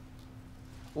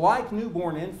 Like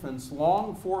newborn infants,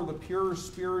 long for the pure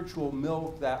spiritual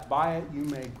milk, that by it you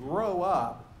may grow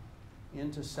up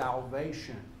into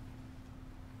salvation."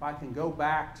 If I can go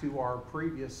back to our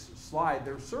previous slide,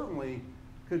 there certainly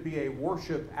could be a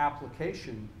worship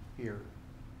application here,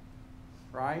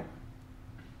 right?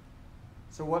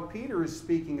 So what Peter is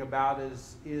speaking about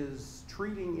is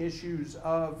treating issues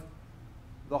of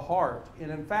the heart.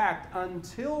 And in fact,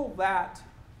 until that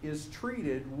is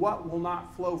treated, what will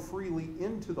not flow freely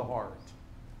into the heart?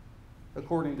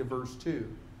 According to verse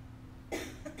 2.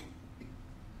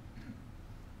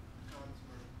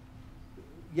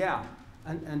 Yeah,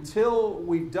 until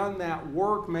we've done that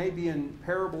work, maybe in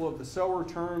parable of the sower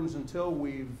terms, until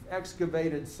we've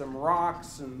excavated some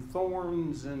rocks and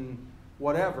thorns and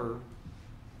whatever,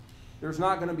 there's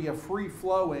not going to be a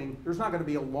free-flowing, there's not going to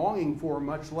be a longing for,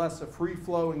 much less a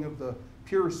free-flowing of the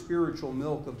pure spiritual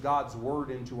milk of God's Word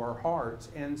into our hearts.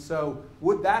 And so,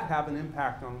 would that have an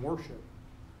impact on worship?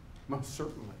 Most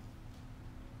certainly.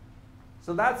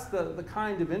 So that's the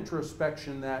kind of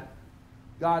introspection that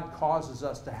God causes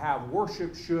us to have.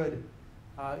 Worship should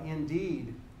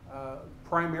indeed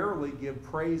primarily give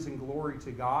praise and glory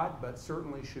to God, but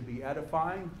certainly should be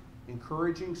edifying,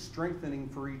 encouraging, strengthening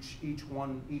for each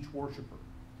worshiper.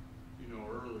 You know,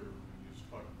 earlier when you was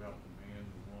talking about the man,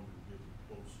 the woman getting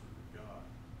closer to God,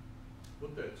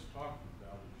 what that's talking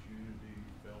about is unity,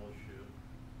 fellowship,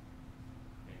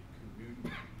 and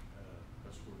community.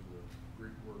 That's where the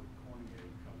Greek word koinonia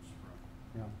comes from.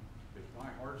 Yeah. If my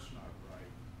heart's not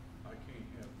right, I can't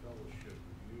have fellowship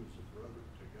with you as a brother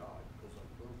to God, because I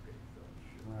broke that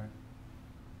fellowship. Right.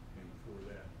 And for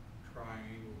that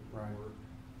triangle to Right. work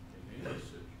in any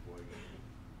situation,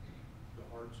 the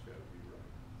heart's got to be right.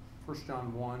 1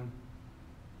 John 1,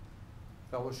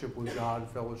 fellowship with God,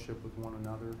 fellowship with one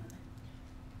another. You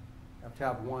have to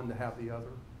have one to have the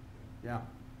other. Yeah.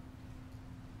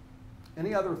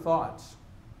 Any other thoughts?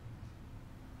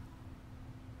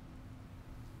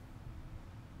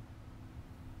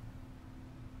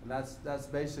 And that's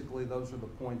basically, those are the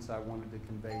points I wanted to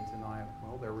convey tonight.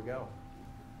 Well, there we go.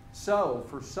 So,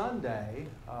 for Sunday,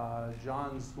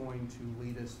 John's going to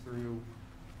lead us through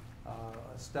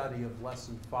a study of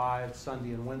Lesson 5,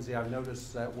 Sunday and Wednesday. I've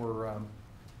noticed that we're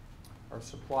our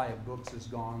supply of books is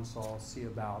gone, so I'll see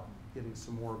about getting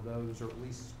some more of those, or at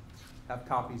least have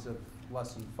copies of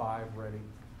Lesson 5 ready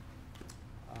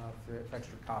if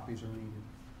extra copies are needed.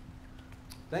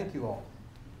 Thank you all.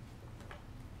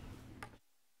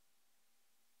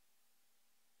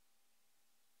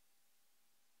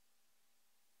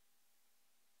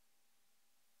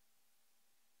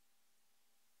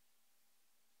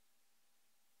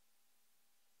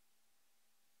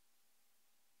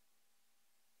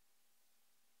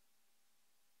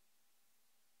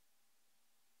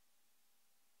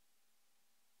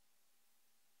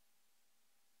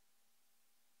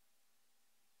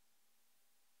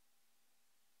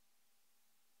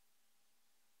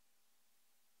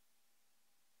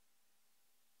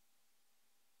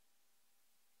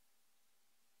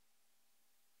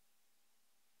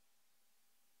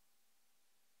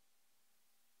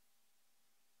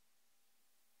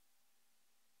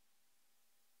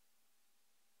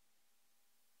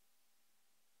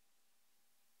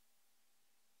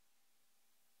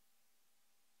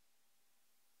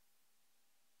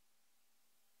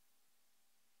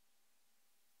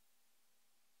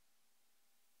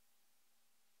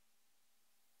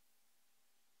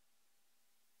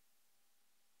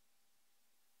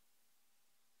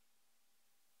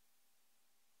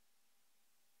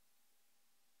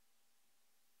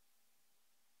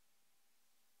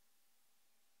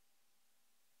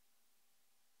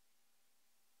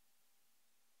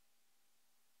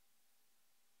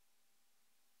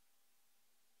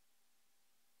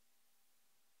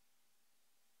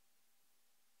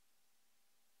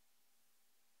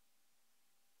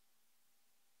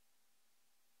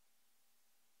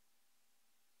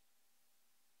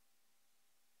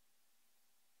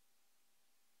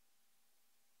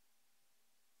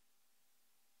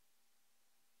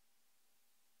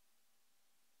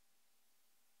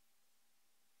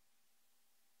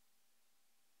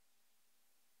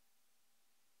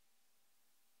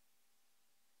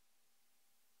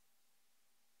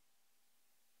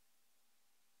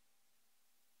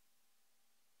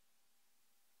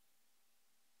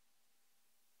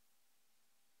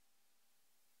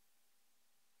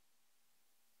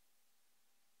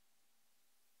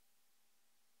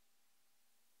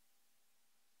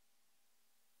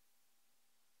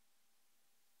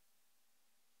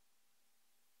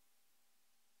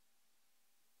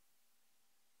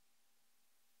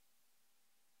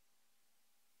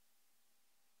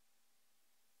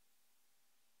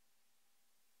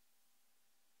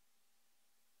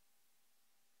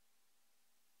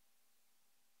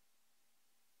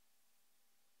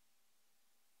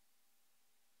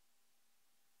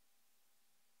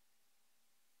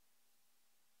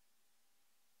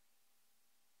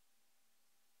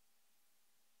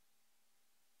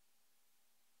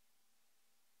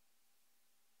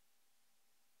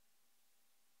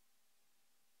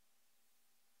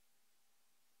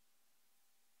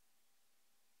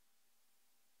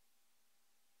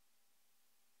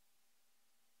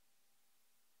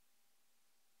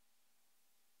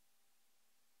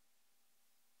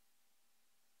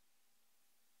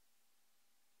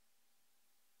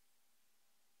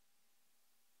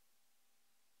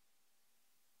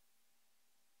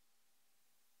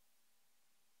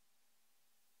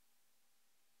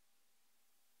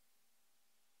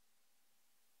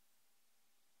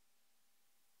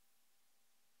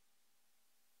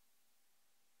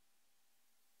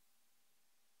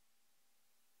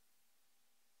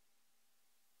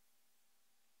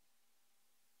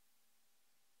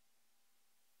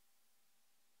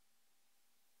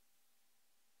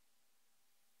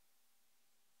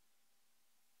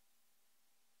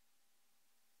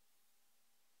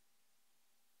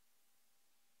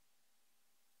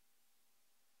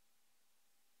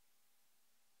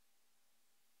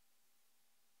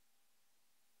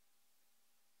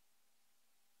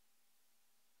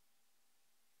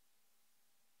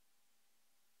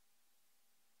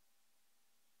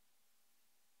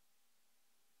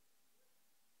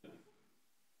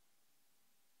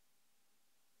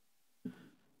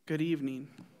 Good evening.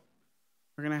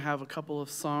 We're going to have a couple of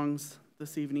songs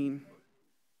this evening,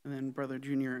 and then Brother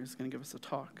Junior is going to give us a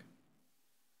talk.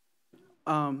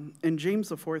 In James,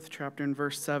 the 4th chapter, in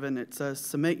verse 7, it says,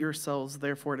 "Submit yourselves,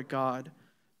 therefore, to God.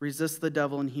 Resist the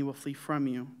devil, and he will flee from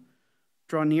you.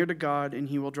 Draw near to God, and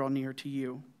he will draw near to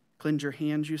you. Cleanse your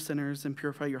hands, you sinners, and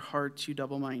purify your hearts, you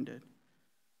double-minded."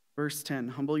 Verse 10,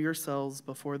 "Humble yourselves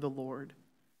before the Lord,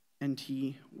 and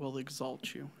he will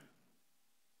exalt you.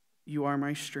 You are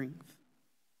my strength."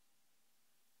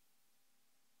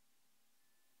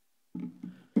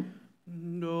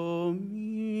 Know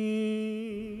me,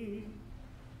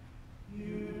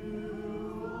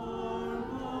 you are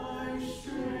my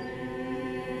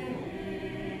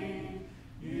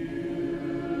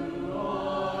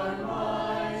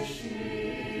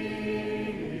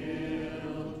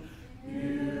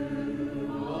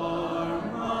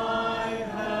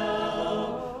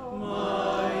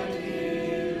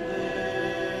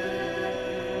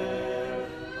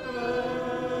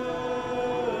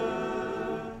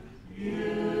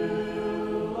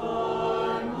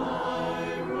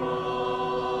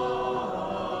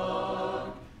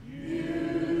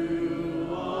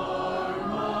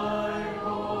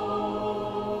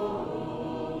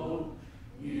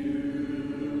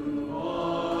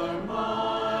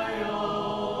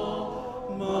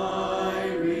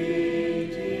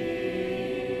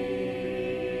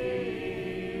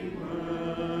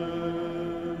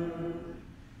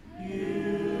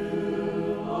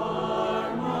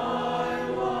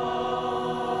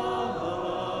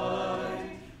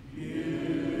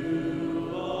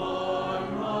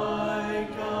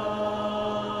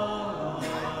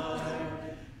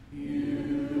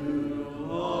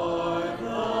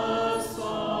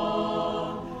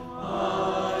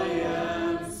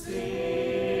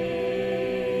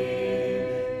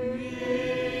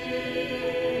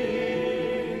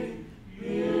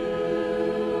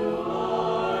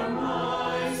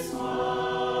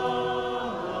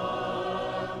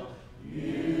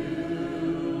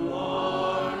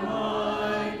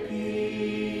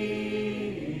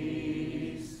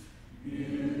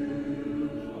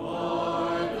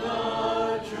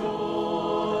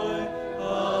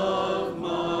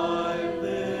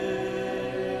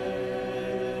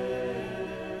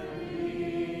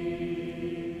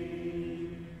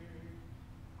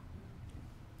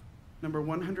number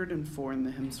 104 in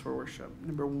the hymns for worship.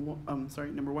 Number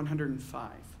 105.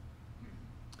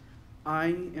 I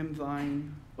am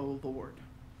thine, O Lord.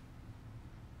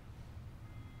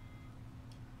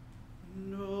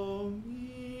 Know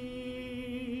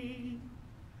me,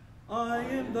 I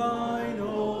am thine,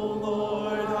 O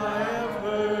Lord. I have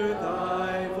heard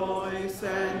thy voice,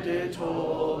 and it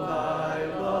told thy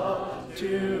love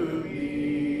to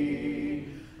me.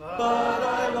 But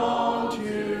I long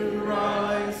to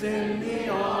rise in the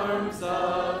arms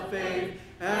of faith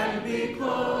and be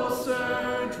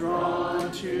closer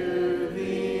drawn to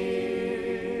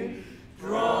thee.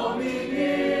 Draw me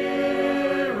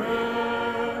nearer,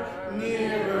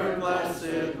 nearer,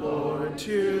 blessed Lord,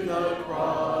 to the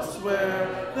cross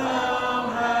where thou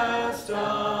hast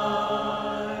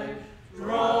died.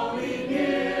 Draw me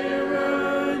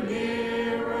nearer,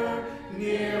 nearer,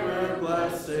 nearer,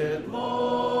 blessed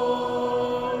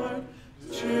Lord,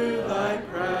 to thy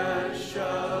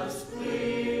precious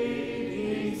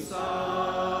bleeding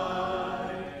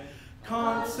side.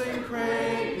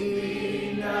 Consecrate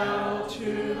me now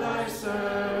to thy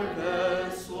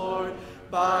service, Lord,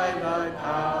 by thy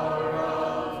power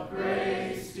of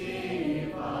grace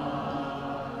divine.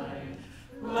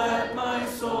 Let my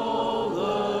soul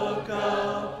look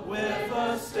up with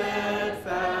a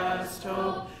steadfast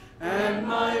hope, and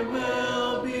my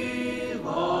will be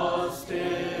lost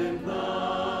in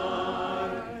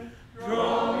thine.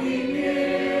 Draw me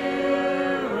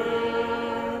nearer,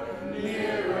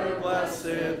 nearer,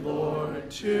 blessed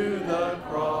Lord, to the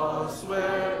cross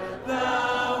where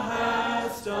thou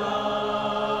hast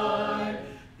died.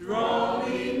 Draw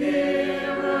me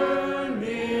nearer,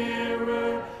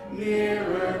 nearer,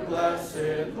 nearer,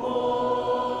 blessed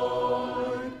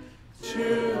Lord,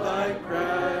 to thy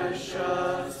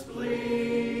precious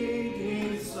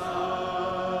bleeding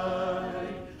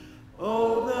side.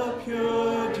 Oh, the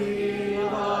pure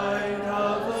delight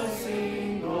of a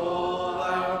single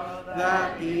hour,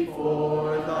 that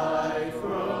before thy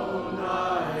throne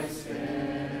I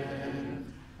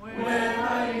stand. When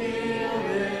I kneel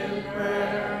in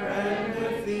prayer and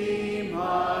with thee,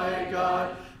 my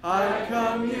God, I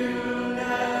commune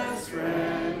as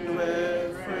friend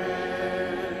with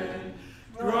friend.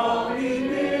 Draw me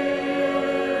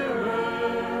nearer,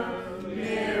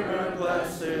 nearer,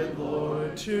 blessed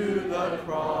Lord, to the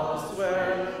cross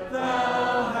where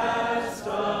thou hast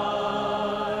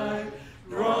died.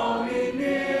 Draw me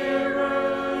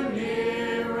nearer,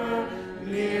 nearer,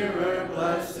 nearer,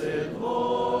 blessed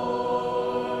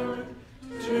Lord,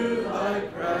 to thy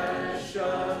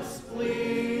precious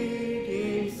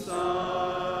bleeding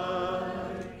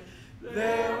side.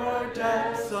 There are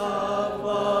depths of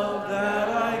love that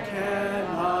I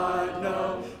cannot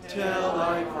know till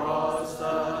I cross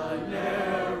the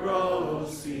narrow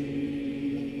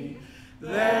sea.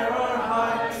 There are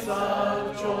heights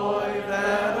of joy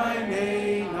that I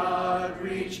may not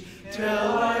reach till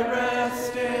I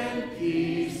rest in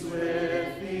peace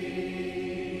with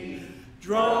thee.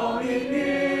 Draw me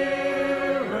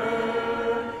nearer,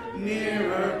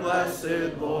 nearer,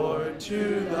 blessed Lord,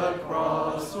 to the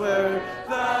cross where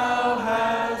thou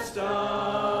hast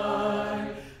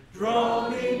died. Draw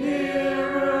me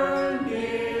nearer,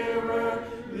 nearer,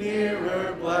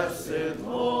 nearer, blessed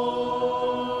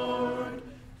Lord,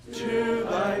 to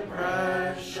thy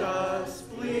precious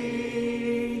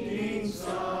bleeding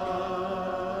side.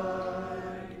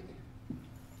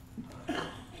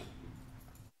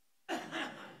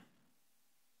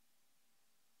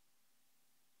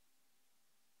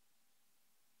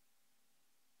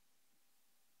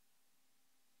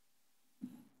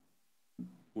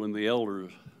 When the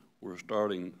elders were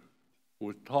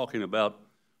talking about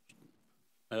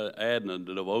adding a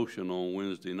devotion on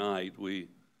Wednesday night, we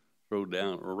wrote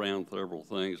down around several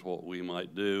things what we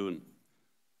might do, and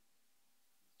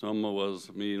some of us,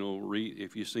 read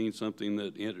if you've seen something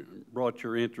that brought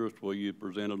your interest, will you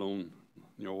present it on,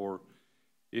 or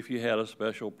if you had a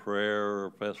special prayer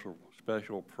or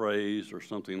special praise or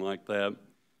something like that,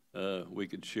 we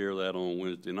could share that on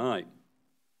Wednesday night.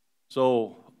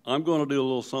 So I'm going to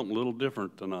do something a little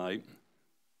different tonight.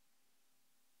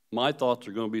 My thoughts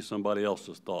are going to be somebody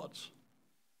else's thoughts.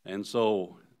 And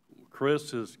so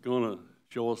Chris is going to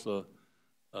show us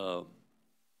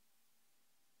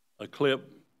a clip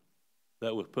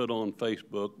that was put on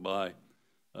Facebook by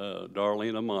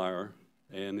Darlena Meyer,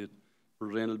 and it's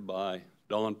presented by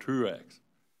Don Truax.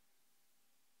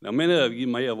 Now, many of you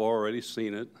may have already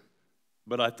seen it,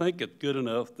 but I think it's good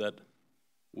enough that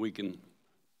we can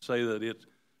say that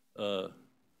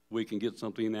we can get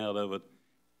something out of it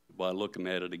by looking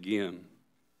at it again.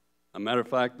 As a matter of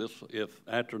fact, if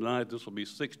after tonight, this will be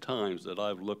 6 times that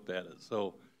I've looked at it.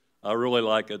 So I really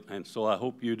like it, and so I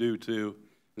hope you do too.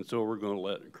 And so we're going to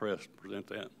let Chris present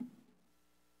that.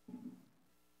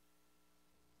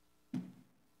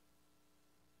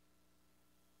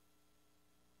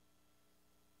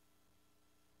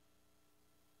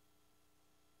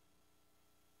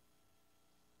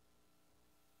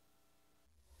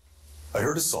 I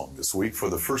heard a song this week for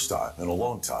the first time in a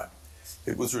long time.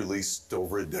 It was released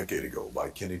over a decade ago by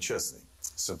Kenny Chesney,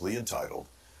 simply entitled,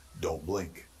 Don't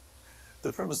Blink.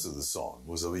 The premise of the song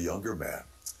was of a younger man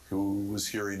who was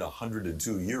hearing a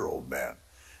 102-year-old man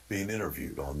being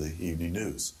interviewed on the evening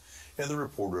news. And the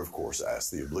reporter, of course,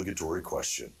 asked the obligatory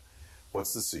question,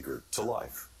 what's the secret to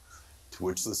life? To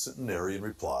which the centenarian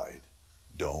replied,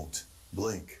 don't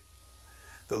blink.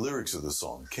 The lyrics of the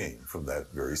song came from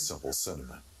that very simple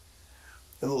sentiment.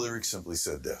 And the lyrics simply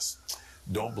said this,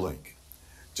 don't blink.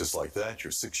 Just like that,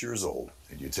 you're 6 years old,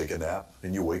 and you take a nap,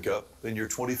 and you wake up, and you're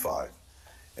 25,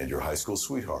 and your high school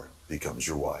sweetheart becomes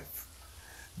your wife.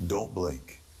 Don't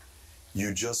blink.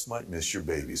 You just might miss your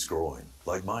babies growing,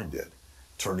 like mine did,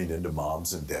 turning into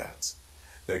moms and dads.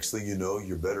 Next thing you know,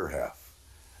 your better half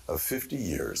of 50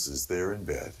 years is there in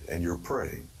bed, and you're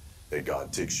praying that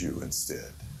God takes you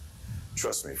instead.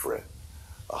 Trust me, friend,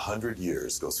 100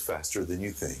 years goes faster than you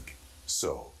think.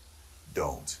 So,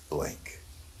 don't blink.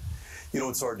 You know,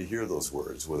 it's hard to hear those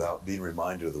words without being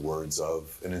reminded of the words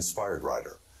of an inspired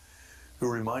writer who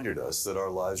reminded us that our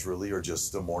lives really are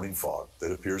just a morning fog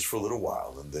that appears for a little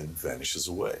while and then vanishes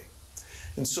away.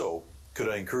 And so, could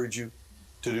I encourage you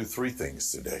to do 3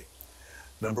 things today?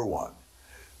 Number 1,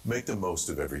 make the most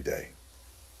of every day,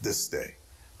 this day,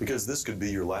 because this could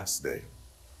be your last day.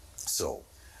 So,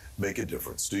 make a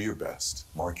difference, do your best,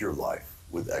 mark your life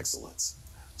with excellence.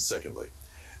 Secondly,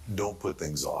 don't put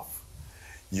things off.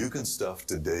 You can stuff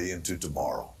today into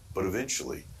tomorrow, but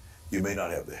eventually you may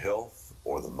not have the health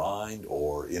or the mind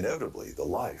or inevitably the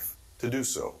life to do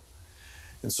so.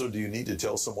 And so do you need to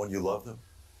tell someone you love them?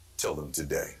 Tell them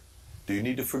today. Do you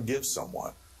need to forgive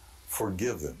someone?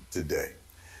 Forgive them today.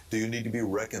 Do you need to be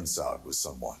reconciled with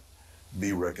someone?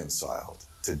 Be reconciled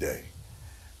today.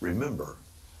 Remember,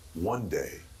 one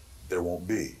day there won't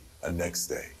be a next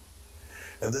day.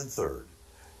 And then third,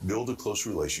 build a close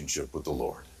relationship with the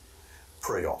Lord.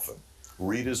 Pray often.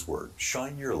 Read His Word.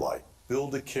 Shine your light.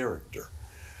 Build a character.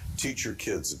 Teach your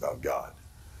kids about God.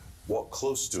 Walk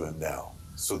close to Him now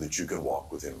so that you can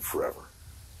walk with Him forever.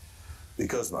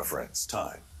 Because, my friends,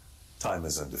 time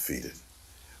is undefeated.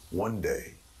 One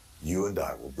day, you and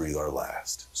I will breathe our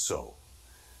last. So,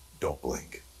 don't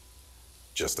blink.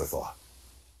 Just a thought.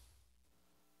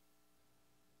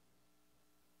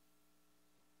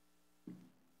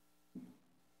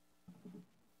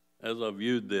 As I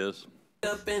viewed this,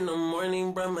 up in the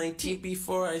morning, brush my teeth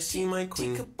before I see my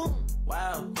queen.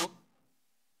 Wow.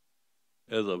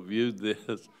 As I viewed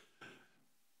this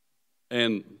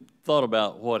and thought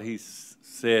about what he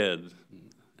said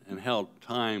and how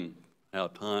time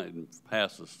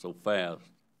passes so fast,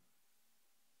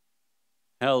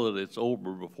 how that it's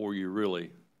over before you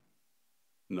really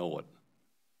know it.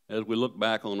 As we look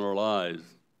back on our lives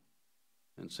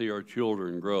and see our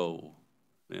children grow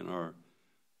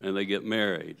and they get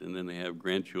married, and then they have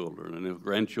grandchildren, and the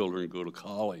grandchildren go to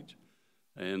college,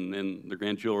 and then the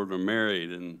grandchildren are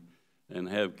married and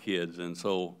have kids, and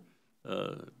so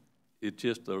it's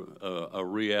just a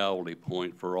reality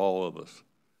point for all of us.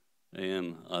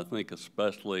 And I think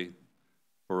especially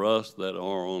for us that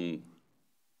are on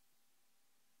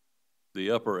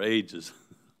the upper ages,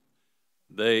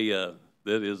 that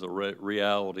is a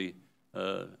reality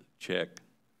check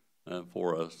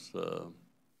for us.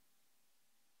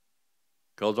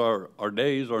 Because our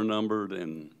days are numbered,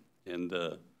 and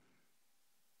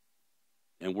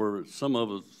we're, some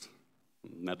of us,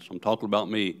 and that's, I'm talking about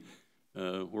me,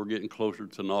 we're getting closer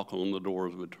to knocking on the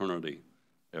doors of eternity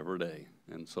every day.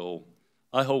 And so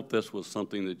I hope this was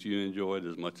something that you enjoyed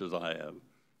as much as I have.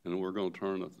 And we're going to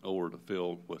turn it over to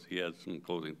Phil with, he has some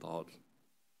closing thoughts.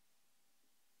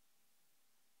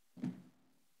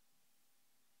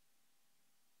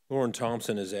 Lauren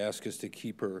Thompson has asked us to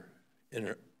keep her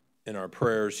in our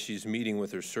prayers. She's meeting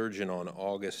with her surgeon on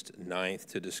August 9th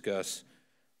to discuss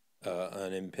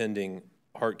an impending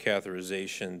heart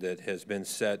catheterization that has been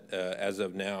set as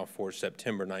of now for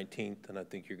September 19th, and I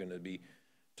think you're going to be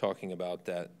talking about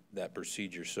that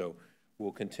procedure. So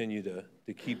we'll continue to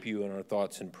keep you in our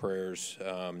thoughts and prayers,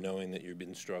 knowing that you've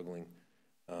been struggling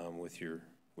with your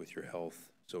health.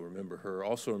 So remember her.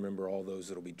 Also remember all those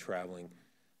that will be traveling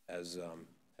as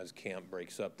camp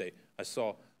breaks up. I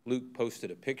saw Luke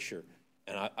posted a picture,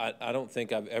 and I don't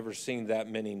think I've ever seen that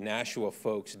many Nashua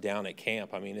folks down at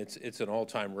camp. I mean, it's an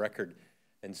all-time record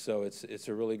And so it's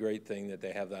a really great thing that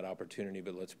they have that opportunity,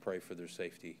 but let's pray for their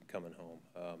safety coming home.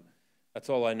 That's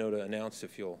all I know to announce,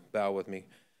 if you'll bow with me.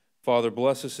 Father,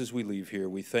 bless us as we leave here.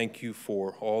 We thank you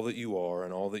for all that you are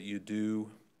and all that you do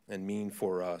and mean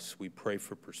for us. We pray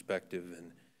for perspective,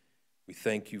 and we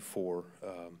thank you for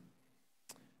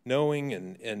knowing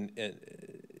and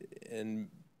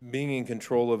being in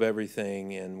control of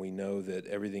everything, and we know that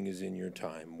everything is in your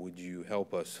time. Would you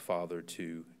help us, Father,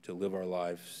 to live our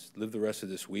lives, live the rest of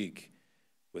this week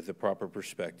with the proper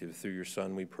perspective. Through your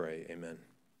Son we pray. Amen.